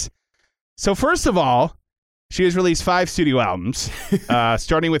guys. So first of all, she has released 5 studio albums,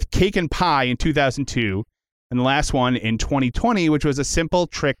 starting with Cake and Pie in 2002, and the last one in 2020, which was A Simple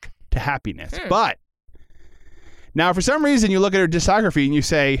Trick to Happiness. But now, for some reason, you look at her discography and you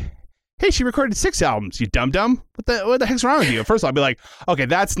say, hey, she recorded 6 albums, you dum-dum. What the heck's wrong with you? First of all, I'll be like, okay,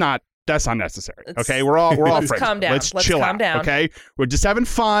 that's not necessary. Okay, we're all let's friends. Calm down. Let's Let's chill calm out. down. Okay, we're just having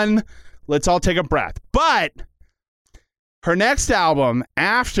fun. Let's all take a breath. But her next album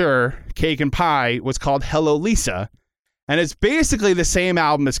after Cake and Pie was called Hello Lisa, and it's basically the same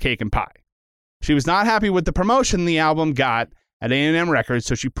album as Cake and Pie. She was not happy with the promotion the album got at A&M Records,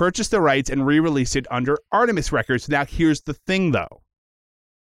 so she purchased the rights and re-released it under Artemis Records. Now, here's the thing, though.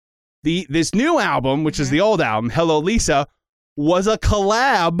 This new album, which is the old album, Hello Lisa, was a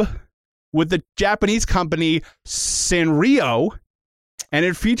collab with the Japanese company Sanrio, and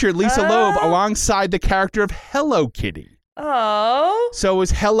it featured Lisa Loeb alongside the character of Hello Kitty. Oh. So it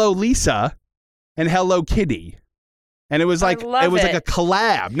was Hello Lisa and Hello Kitty. And it was like like a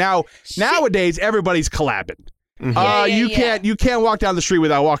collab. Now nowadays everybody's collabing. Mm-hmm. You can't walk down the street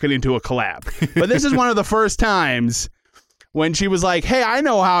without walking into a collab. But this is one of the first times when she was like, "Hey, I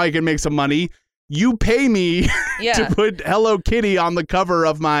know how I can make some money. You pay me to put Hello Kitty on the cover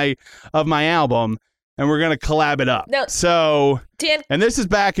of my album, and we're gonna collab it up." Now, so Dan, and this is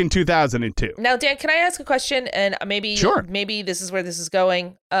back in 2002. Now, Dan, can I ask a question? And maybe this is where this is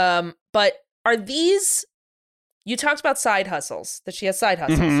going. But are these? You talked about side hustles, that she has side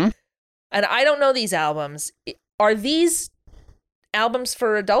hustles, and I don't know these albums. Are these albums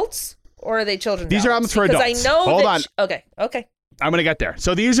for adults or are they children's? These are albums for adults. Because I know. Hold on. Okay. I'm gonna get there.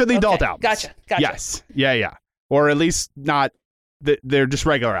 So these are the adult albums. Gotcha. Yes. Yeah. Or at least not. They're just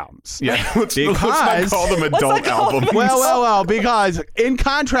regular albums. Yeah. Let's not call them adult albums. Well, because in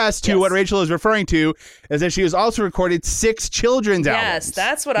contrast to what Rachel is referring to, is that she has also recorded 6 children's albums. Yes,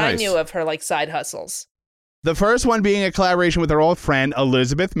 that's what I knew of her, like side hustles. The first one being a collaboration with her old friend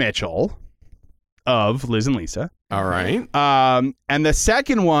Elizabeth Mitchell of Liz and Lisa. All right. And the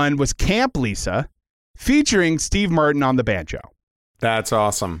second one was Camp Lisa, featuring Steve Martin on the banjo. That's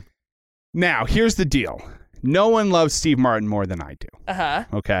awesome. Now, here's the deal. No one loves Steve Martin more than I do. Uh-huh.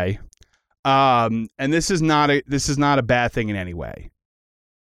 Okay. And this is not a bad thing in any way.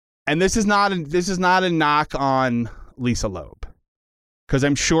 And this is not a knock on Lisa Loeb, because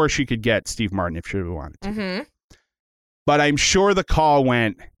I'm sure she could get Steve Martin if she wanted to. Mm-hmm. But I'm sure the call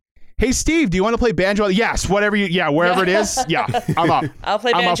went, "Hey, Steve, do you want to play banjo?" Yes, wherever wherever it is. Yeah, I'm up. I'll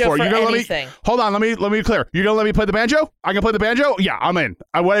play banjo for anything. Hold on, let me be clear. You're gonna let me play the banjo? I can play the banjo? Yeah, I'm in.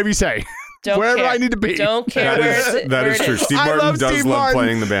 Whatever you say. Wherever I need to be. Don't care. That is true. Steve Martin does love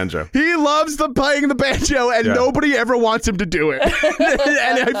playing the banjo. He loves playing the banjo, and nobody ever wants him to do it. And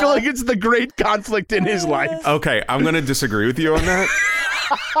I feel like it's the great conflict in his life. Okay, I'm going to disagree with you on that.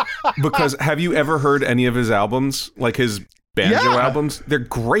 Because have you ever heard any of his albums? Like his banjo albums? They're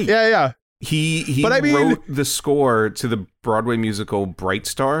great. Yeah. He wrote the score to the Broadway musical Bright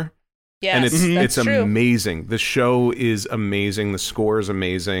Star. Yes, and it's true. amazing. The show is amazing. The score is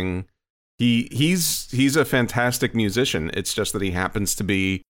amazing. He's a fantastic musician. It's just that he happens to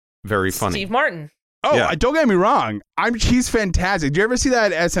be very funny. Steve Martin. Oh, don't get me wrong. He's fantastic. Did you ever see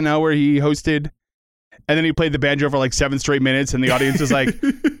that SNL where he hosted and then he played the banjo for like 7 straight minutes and the audience was like,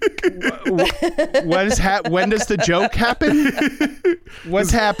 when does the joke happen? What's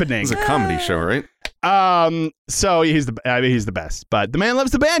happening? It's a comedy show, right? So he's the best, but the man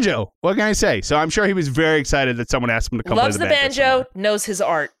loves the banjo. What can I say? So I'm sure he was very excited that someone asked him to come Loves play the banjo, knows his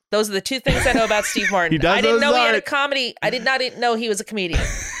art. Those are the 2 things I know about Steve Martin. I didn't know he had a comedy. I did not know he was a comedian.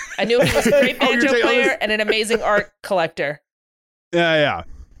 I knew he was a great banjo player and an amazing art collector. Yeah.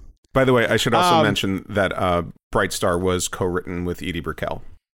 By the way, I should also mention that Bright Star was co-written with Edie Brickell.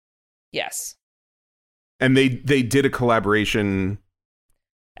 Yes. And they did a collaboration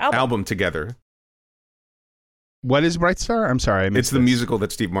album together. What is Bright Star? I'm sorry. It's the musical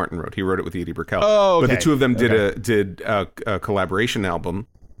that Steve Martin wrote. He wrote it with Edie Brickell. Oh, okay. But the 2 of them did a collaboration album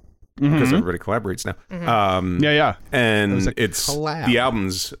because everybody collaborates now. Yeah. And the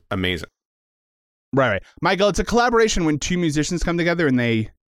album's amazing. Right. Michael, it's a collaboration when 2 musicians come together and they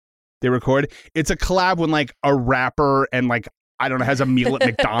record. It's a collab when like a rapper and like, I don't know, has a meal at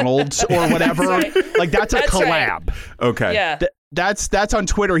McDonald's or whatever. Right. Like that's a collab. Right. Okay. Yeah. That's on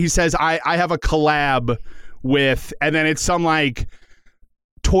Twitter. He says, I have a collab and then it's some like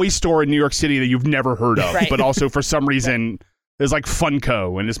toy store in New York City that you've never heard of, Right. but also for some reason there's like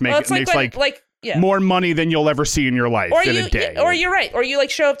Funko, and Well, it's makes like yeah. more money than you'll ever see in your life in a day. Or you're right. Or you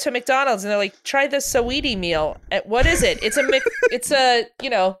like show up to McDonald's and they're like, try this Saweetie meal. What is it? It's a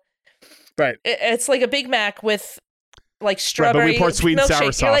right. It's like a Big Mac with like Right, strawberry but we pour sweet and sour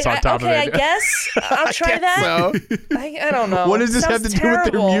milkshake. sauce You're like, on top okay, of it. I guess I'll try that. So, I don't know. what does this have Sounds to do with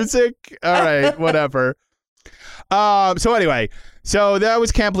terrible. their music? All right, whatever. So anyway, so that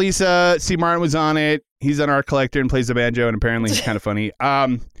was Camp Lisa. Steve Martin was on it. He's an art collector and plays the banjo, and apparently he's kind of funny.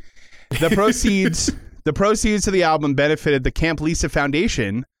 The proceeds to the album benefited the Camp Lisa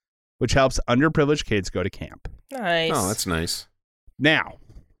Foundation, which helps underprivileged kids go to camp. Nice. Oh, that's nice. Now,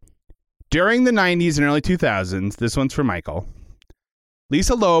 during the 90s and early 2000s, this one's for Michael,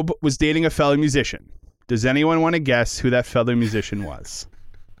 Lisa Loeb was dating a fellow musician. Does anyone want to guess who that fellow musician was?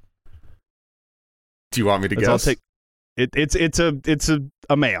 Do you want me to guess? It's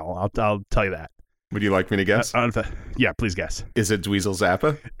a male. I'll tell you that. Would you like me to guess? Yeah, please guess. Is it Dweezil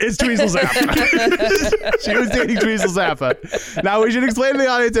Zappa? It's Dweezil Zappa. She was dating Dweezil Zappa. Now, we should explain to the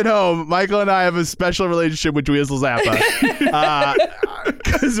audience at home, Michael and I have a special relationship with Dweezil Zappa.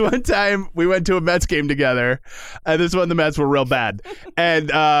 Because one time we went to a Mets game together, and this one the Mets were real bad. And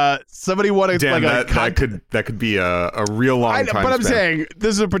somebody won Damn, that could be a real long time But I'm span. saying,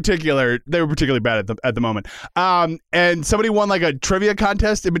 this is they were particularly bad at the moment. And somebody won like a trivia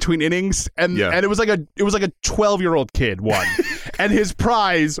contest in between innings, and it was like a 12-year-old kid won. And his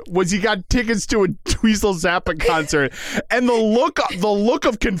prize was he got tickets to a Dweezil Zappa concert, and the look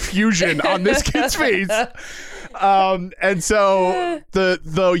of confusion on this kid's face. And so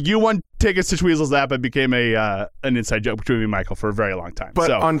the you won tickets to Dweezil Zappa became an inside joke between me and Michael for a very long time. But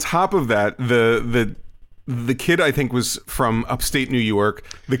so, on top of that, the kid, I think, was from upstate New York.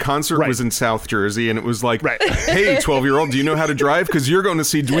 The concert was in South Jersey, and it was like, hey, 12-year-old, do you know how to drive? Because you're going to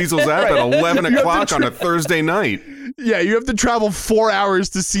see Dweezil Zappa at 11 o'clock on a Thursday night. Yeah, you have to travel 4 hours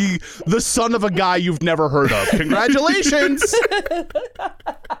to see the son of a guy you've never heard of. Congratulations!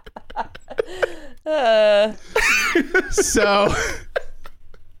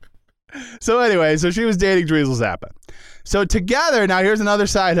 So anyway, so she was dating Dweezil Zappa. So together, now here's another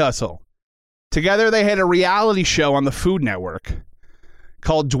side hustle. Together, they had a reality show on the Food Network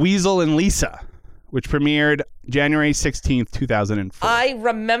called Dweezil and Lisa, which premiered January 16th, 2004. I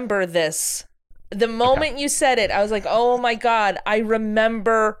remember this. The moment you said it, I was like, oh my God, I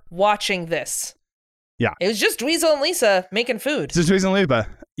remember watching this. Yeah. It was just Dweezil and Lisa making food. Just Dweezil and Lisa.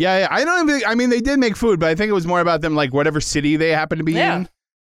 Yeah. I mean, they did make food, but I think it was more about them, like, whatever city they happened to be in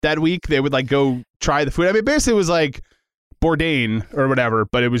that week, they would, like, go try the food. I mean, basically it was like Bourdain or whatever,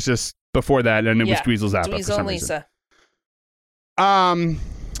 but it was just before that, and it was Dweezil Zappa for Dweezil some and reason. Lisa.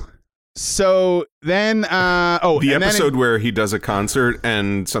 So then, the episode where he does a concert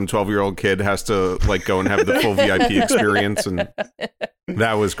and some 12-year-old kid has to like go and have the full VIP experience, and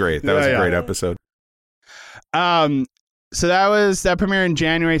that was great. That was a great episode. So that premiered in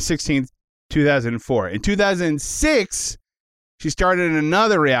January 16th, 2004. In 2006, she started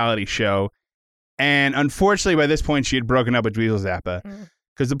another reality show, and unfortunately, by this point, she had broken up with Dweezil Zappa.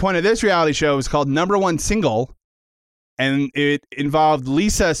 Because the point of this reality show was called Number One Single, and it involved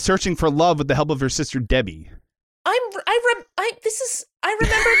Lisa searching for love with the help of her sister Debbie. I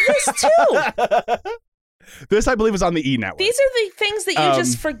remember this too. This, I believe, was on the E! Network. These are the things that you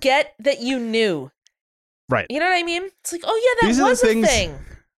just forget that you knew. Right. You know what I mean? It's like, oh yeah, that was a thing.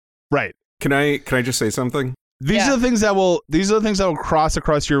 Right. Can I just say something? These are the things that will cross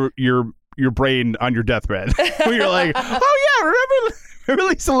across your brain on your deathbed. Where you're like, oh yeah, remember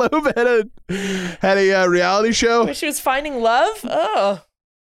Lisa Loeb had a reality show where she was finding love? Oh.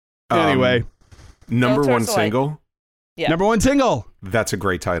 Anyway, Number One Single. Yeah. Number One Single. That's a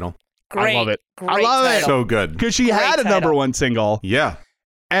great title. Great. I love it. Great I love title. it. So good. Because she Great had a title. number one single. Yeah.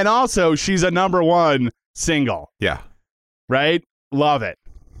 And also, she's a number one single. Yeah. Right? Love it.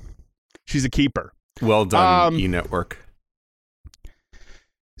 She's a keeper. Well done, E! Network.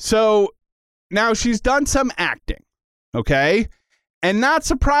 So now she's done some acting, okay? And not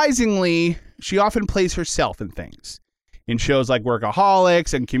surprisingly, she often plays herself in things. In shows like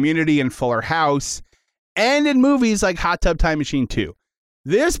Workaholics and Community and Fuller House, and in movies like Hot Tub Time Machine 2.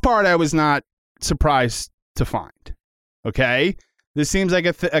 This part I was not surprised to find, okay? This seems like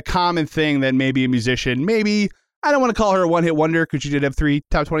a common thing that maybe a musician, maybe, I don't want to call her a one-hit wonder because she did have 3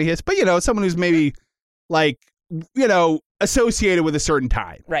 top 20 hits, but, someone who's maybe, like, associated with a certain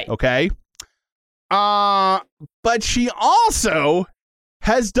time. Right. Okay? But she also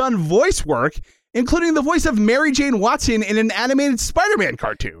has done voice work, including the voice of Mary Jane Watson in an animated Spider-Man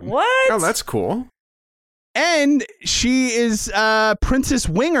cartoon. What? Oh, that's cool. And she is Princess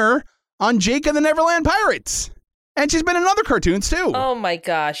Winger on Jake and the Neverland Pirates. And she's been in other cartoons too. Oh my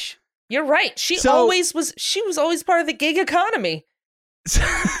gosh. You're right. She was always part of the gig economy.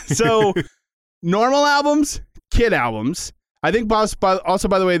 So normal albums, kid albums. I think also,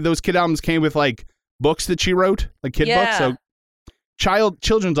 by the way, those kid albums came with like books that she wrote, like kid books. So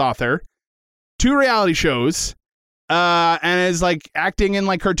children's author, 2 reality shows, and is like acting in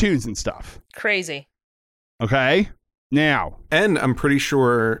like cartoons and stuff. Crazy. Okay. Now. And I'm pretty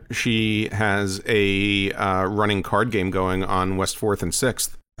sure she has a running card game going on West 4th and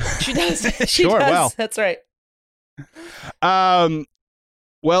 6th. She does. She Sure, does. well. That's right.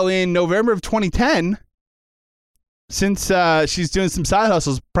 Well, in November of 2010, since she's doing some side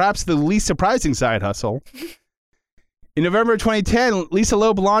hustles, perhaps the least surprising side hustle, in November of 2010, Lisa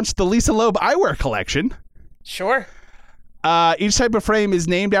Loeb launched the Lisa Loeb Eyewear Collection. Sure. Each type of frame is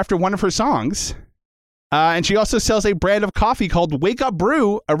named after one of her songs. And she also sells a brand of coffee called Wake Up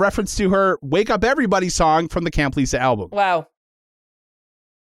Brew, a reference to her Wake Up Everybody song from the Camp Lisa album. Wow.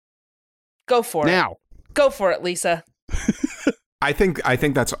 Go for it. Now. Go for it, Lisa. I think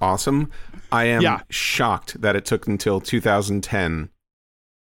that's awesome. I am shocked that it took until 2010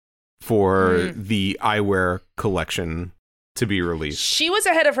 for the eyewear collection to be released. She was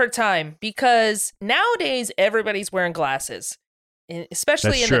ahead of her time because nowadays everybody's wearing glasses,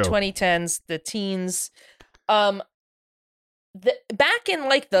 especially That's in true. the 2010s, the teens. Back in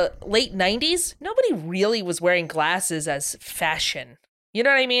like the late 90s, nobody really was wearing glasses as fashion. You know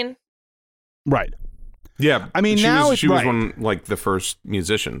what I mean? Right. Yeah, I mean, she now was, it's she was right. one like the first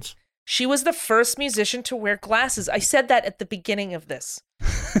musicians. She was the first musician to wear glasses. I said that at the beginning of this.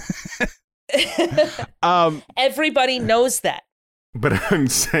 Everybody knows that. But I'm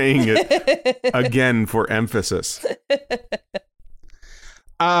saying it again for emphasis.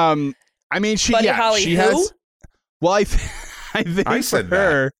 I mean, she Buddy Holly she who? has. Well, I think I for said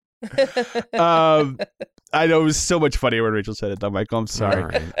her. I know it was so much funnier when Rachel said it, though, Michael. I'm sorry.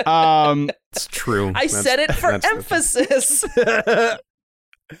 All right. It's true. I said it for emphasis.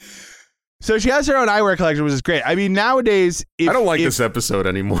 So she has her own eyewear collection, which is great. I mean, nowadays, I don't like this episode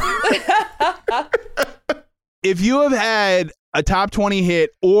anymore. if you have had a top 20 hit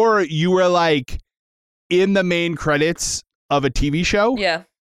or you were like in the main credits of a TV show, Yeah.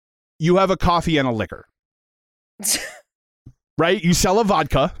 you have a coffee and a liquor. Right? You sell a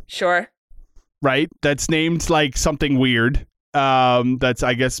vodka, Sure. right? That's named like something weird. That's,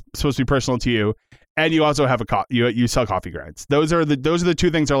 I guess, supposed to be personal to you. And you also have you sell coffee grinds. Those are the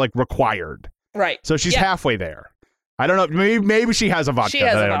 2 things that are like required. Right. So she's Yeah. halfway there. I don't know. Maybe she has a vodka. She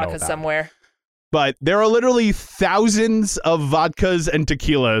has that I a don't know vodka about. somewhere. But there are literally thousands of vodkas and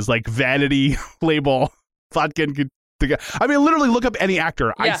tequilas, like vanity label vodka and tequila. I mean, literally look up any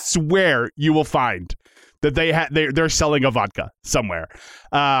actor. I Yeah. swear you will find that they're selling a vodka somewhere.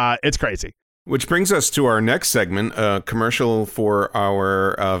 It's crazy. Which brings us to our next segment, a commercial for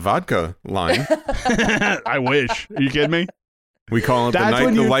our vodka line. I wish. Are you kidding me? We call it The That's Night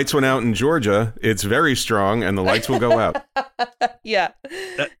when the you- Lights Went Out in Georgia. It's very strong, and the lights will go out. Yeah.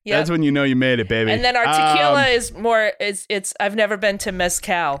 Yeah. That's when you know you made it, baby. And then our tequila is more it's I've never been to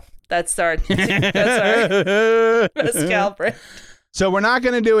mezcal. That's our mezcal brand. So we're not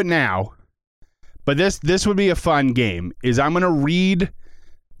going to do it now, but this would be a fun game. Is I'm going to read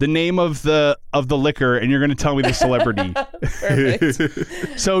the name of the liquor, and you're going to tell me the celebrity.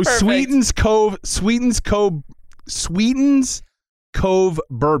 Perfect. So Perfect. Sweetens Cove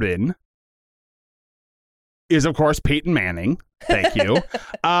Bourbon is, of course, Peyton Manning. Thank you.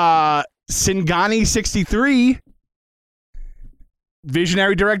 Singani 63.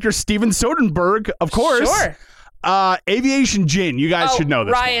 Visionary director Steven Soderbergh, of course. Sure. Aviation Gin. You guys should know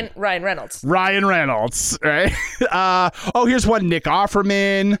this. Ryan Reynolds. Ryan Reynolds, right? Here's one. Nick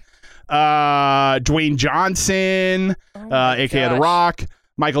Offerman, Dwayne Johnson, aka The gosh. Rock,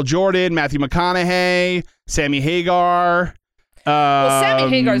 Michael Jordan, Matthew McConaughey, Sammy Hagar. Well, Sammy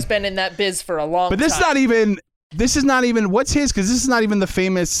Hagar's been in that biz for a long time. But this is not even what's his, because this is not even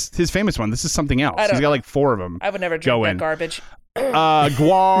his famous one. This is something else. I don't He's got know. like 4 of them. I would never drink going. that garbage.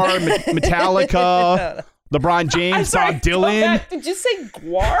 Guar, Metallica, LeBron James, I'm sorry, Bob go Dylan. back. Did you say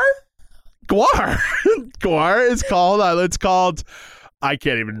guar? Guar. Guar is called. It's called. I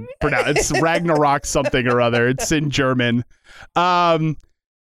can't even pronounce. It's Ragnarok something or other. It's in German. Let's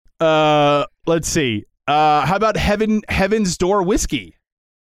see. How about Heaven's Door whiskey?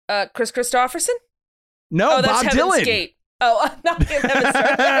 Chris Christopherson? No, Oh, that's Bob Heaven's Dylan. Gate. Oh, I'm not thinking Heaven's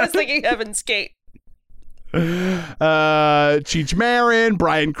Door. I was thinking Heaven's Gate. Cheech Marin,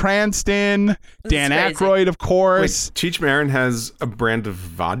 Bryan Cranston, This Dan is crazy. Aykroyd, of Wait, course. Cheech Marin has a brand of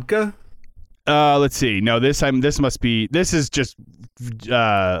vodka? Let's see. No, this is just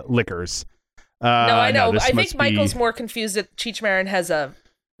liquors. No, I know. this I must think Michael's be- more confused that Cheech Marin has a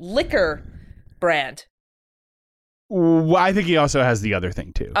liquor brand. Well, I think he also has the other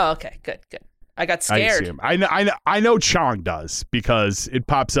thing too. Oh, okay. Good. I got I scared. assume. I know Chong does because it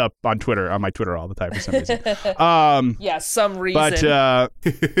pops up on Twitter, on my Twitter all the time for some reason. Yeah, some reason. But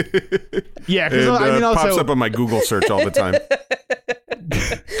yeah, because It also pops up on my Google search all the time.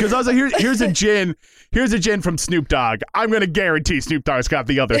 because also here's a gin from Snoop Dogg. I'm gonna guarantee Snoop Dogg's got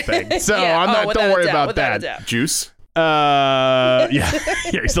the other thing, so Yeah. I'm not. Oh, Don't without a worry doubt, about without a that. doubt. Juice? Yeah,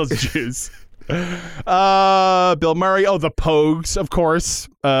 he sells juice. Bill Murray. Oh, the Pogues, of course.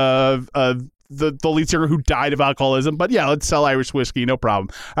 The lead singer who died of alcoholism. But yeah, let's sell Irish whiskey, no problem.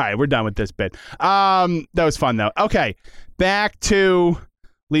 All right, we're done with this bit. That was fun though. Okay, back to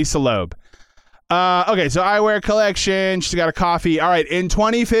Lisa Loeb. Okay, so eyewear collection. She's got a coffee. All right, in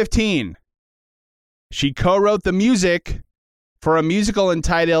 2015, she co-wrote the music for a musical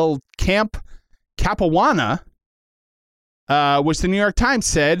entitled Camp Capuana, which the New York Times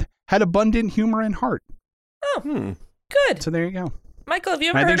said had abundant humor and heart. Oh, good. So there you go. Michael, have you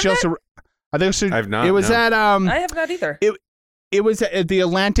ever I heard think of she it? also. I think she. I've not, It was no. at I have not either. It was at the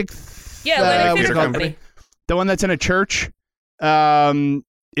Atlantic. Yeah, Atlantic what's Theater it called? Company. The one that's in a church. It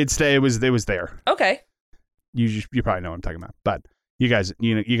was there. Okay. You probably know what I'm talking about, but you guys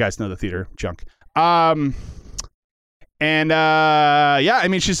know the theater junk. Yeah, I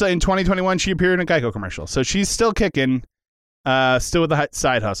mean, she's in 2021. She appeared in a Geico commercial, so she's still kicking, still with the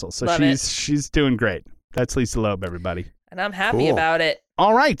side hustle. So Love she's doing great. That's Lisa Loeb, everybody. And I'm happy Cool. about it.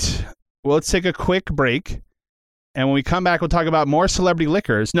 All right, well, let's take a quick break, and when we come back, we'll talk about more celebrity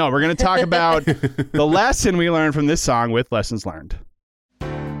liquors. No, we're going to talk about the lesson we learned from this song with Lessons Learned.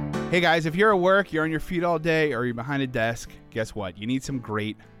 Hey guys, if you're at work, you're on your feet all day, or you're behind a desk, guess what? You need some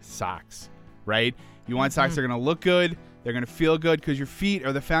great socks, right? You want socks that are going to look good, they're going to feel good, because your feet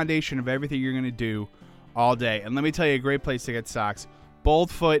are the foundation of everything you're going to do all day. And let me tell you a great place to get socks,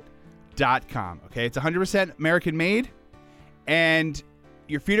 boldfoot.com, okay? It's 100% American made, and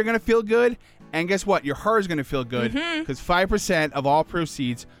your feet are going to feel good, and guess what? Your heart is going to feel good, because 5% of all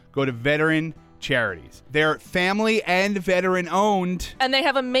proceeds go to veteran charities. They're family and veteran owned. And they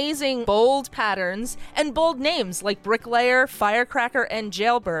have amazing bold patterns and bold names like Bricklayer, Firecracker, and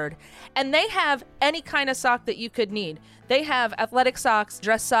Jailbird. And they have any kind of sock that you could need. They have athletic socks,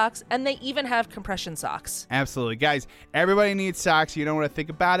 dress socks, and they even have compression socks. Absolutely. Guys, everybody needs socks. You don't want to think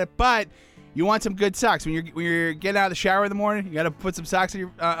about it, but you want some good socks. When you're getting out of the shower in the morning, you got to put some socks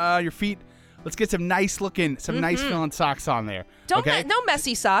on your feet. Let's get some nice looking, nice feeling socks on there. Okay? No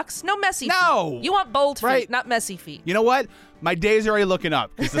messy socks. No messy No. feet. You want bold feet, Right. not messy feet. You know what? My day's already looking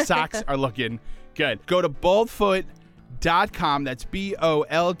up because the socks are looking good. Go to boldfoot.com. That's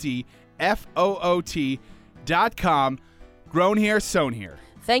BOLDFOOT.com. Grown here, sewn here.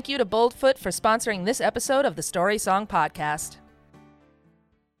 Thank you to Boldfoot for sponsoring this episode of the Story Song Podcast.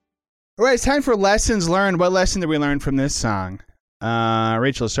 All right, it's time for lessons learned. What lesson did we learn from this song?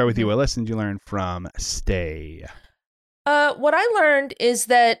 Rachel, let's start with you. What lesson did you learn from Stay? What I learned is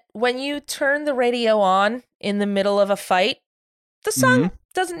that when you turn the radio on in the middle of a fight, the song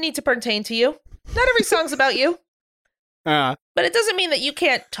doesn't need to pertain to you. Not every song's about you. But it doesn't mean that you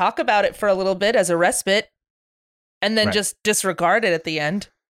can't talk about it for a little bit as a respite and then Right. just disregard it at the end.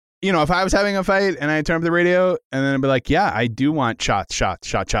 You know, if I was having a fight and I turn up the radio and then I'd be like, yeah, I do want shots.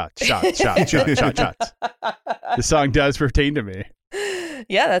 The song does pertain to me.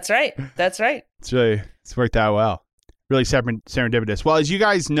 Yeah, that's right. It's worked out well. Really serendipitous. Well, as you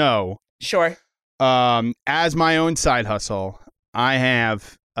guys know, Sure. as my own side hustle, I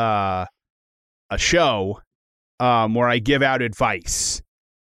have a show where I give out advice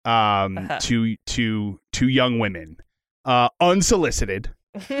to young women, unsolicited.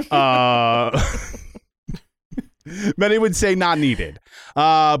 Many would say not needed,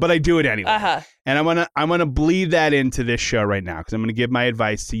 but I do it anyway. And I'm gonna bleed that into this show right now because I'm gonna give my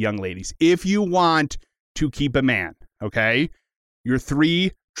advice to young ladies. If you want to keep a man, okay, your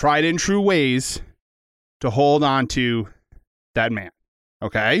 3 tried and true ways to hold on to that man.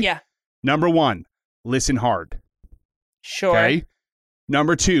 Okay. Yeah. Number 1, listen hard. Sure. Okay.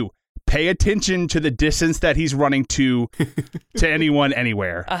 Number 2, pay attention to the distance that he's running to anyone,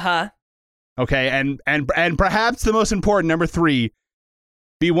 anywhere. Okay. And perhaps the most important, number 3,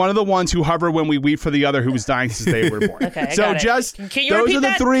 be one of the ones who hover when we weep for the other who was dying since they were born. Okay. I So got it. just Can you those repeat are the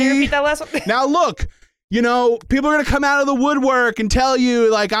that? 3. Can you repeat that last one? Now look, you know, people are gonna come out of the woodwork and tell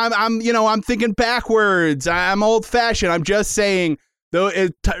you like I'm thinking backwards. I'm old fashioned. I'm just saying though,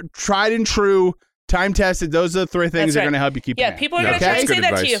 tried and true time tested. Those are the three things That's that are right. going to help you keep Yeah, it in. people are going to Okay. try and That's say good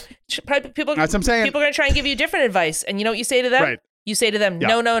that to you. advice. People, That's what I'm saying. People are going to try and give you different advice. And you know what you say to them? Right. You say to them,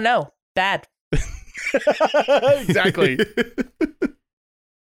 Yeah. no, bad. Exactly.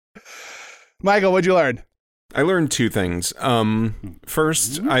 Michael, what'd you learn? I learned two things.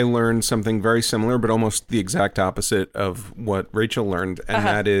 First, I learned something very similar, but almost the exact opposite of what Rachel learned, and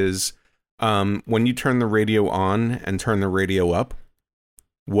that is when you turn the radio on and turn the radio up,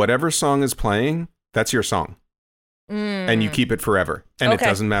 whatever song is playing, that's your song. And you keep it forever. And Okay. it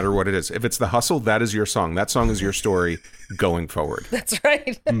doesn't matter what it is. If it's The Hustle, that is your song. That song is your story going forward. That's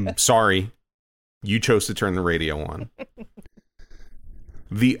right. Sorry, you chose to turn the radio on.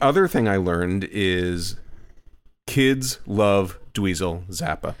 The other thing I learned is kids love Dweezil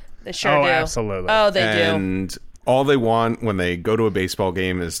Zappa. They sure do. Absolutely. Oh, they do. And all they want when they go to a baseball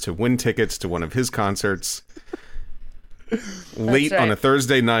game is to win tickets to one of his concerts late on a right.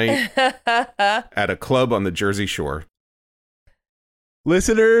 Thursday night at a club on the Jersey Shore.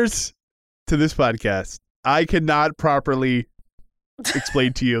 Listeners to this podcast, I cannot properly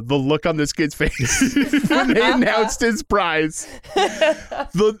explain to you the look on this kid's face when they announced his prize.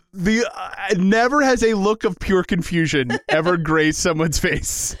 The never has a look of pure confusion ever graced someone's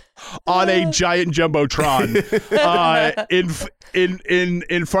face on a giant jumbotron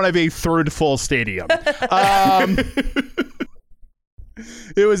in front of a third full stadium.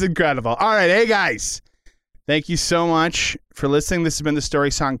 It was incredible. All right, hey guys, thank you so much for listening. This has been the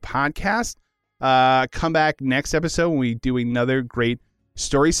Story Song Podcast. Come back next episode when we do another great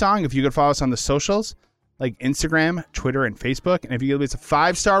story song. If you could follow us on the socials like Instagram, Twitter, and Facebook, and if you give us a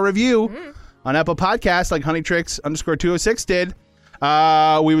 5-star review on Apple Podcasts like Honeytricks_206 did,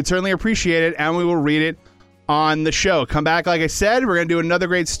 we would certainly appreciate it, and we will read it on the show. Come back, like I said, we're going to do another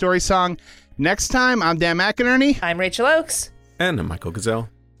great story song next time. I'm Dan McInerney. I'm Rachel Oakes. And I'm Michael Gazelle.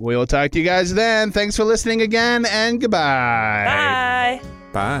 We'll talk to you guys then. Thanks for listening again, and goodbye.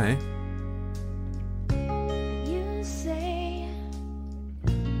 Bye. Bye. You say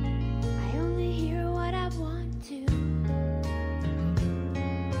I only hear what I want to.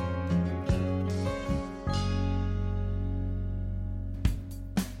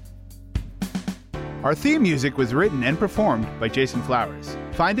 Our theme music was written and performed by Jason Flowers.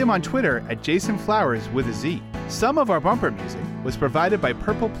 Find him on Twitter at Jason Flowers with a Z. Some of our bumper music was provided by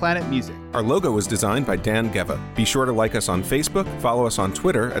Purple Planet Music. Our logo was designed by Dan Geva. Be sure to like us on Facebook, follow us on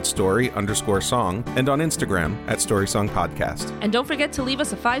Twitter at story_song, and on Instagram at Story Song Podcast. And don't forget to leave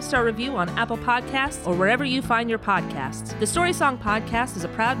us a 5-star review on Apple Podcasts or wherever you find your podcasts. The Story Song Podcast is a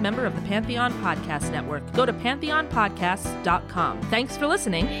proud member of the Pantheon Podcast Network. Go to pantheonpodcasts.com. Thanks for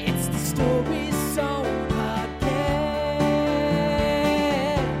listening. It's the Story Song Podcast.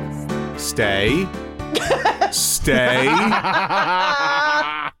 Stay.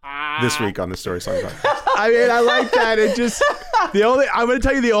 This week on the Story Song Podcast. I mean, I like that. It just I'm going to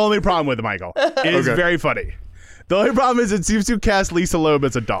tell you the only problem with Michael. It is very funny. The only problem is it seems to cast Lisa Loeb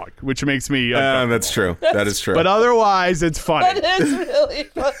as a dog, which makes me uncomfortable. That's true. That is true. But otherwise, it's funny. That is really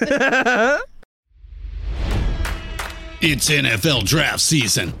funny. It's NFL draft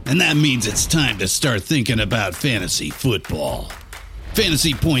season, and that means it's time to start thinking about fantasy football.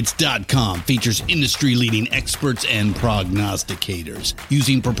 FantasyPoints.com features industry-leading experts and prognosticators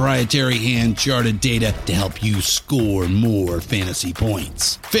using proprietary hand-charted data to help you score more fantasy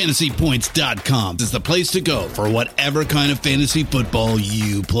points. FantasyPoints.com is the place to go for whatever kind of fantasy football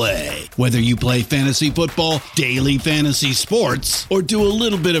you play. Whether you play fantasy football, daily fantasy sports, or do a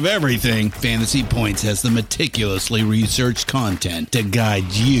little bit of everything, Fantasy Points has the meticulously researched content to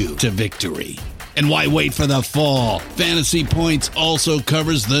guide you to victory. And why wait for the fall? Fantasy Points also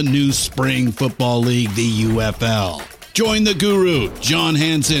covers the new spring football league, the UFL. Join the guru, John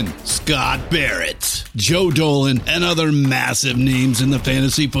Hansen, Scott Barrett, Joe Dolan, and other massive names in the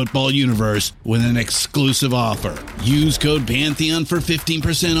fantasy football universe with an exclusive offer. Use code Pantheon for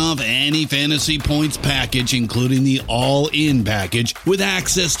 15% off any Fantasy Points package, including the all-in package, with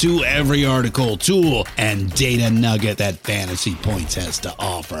access to every article, tool, and data nugget that Fantasy Points has to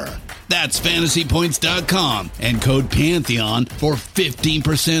offer. That's FantasyPoints.com and code Pantheon for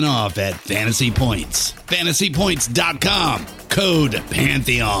 15% off at Fantasy Points. FantasyPoints.com, code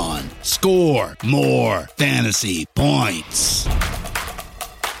Pantheon. Score more fantasy points.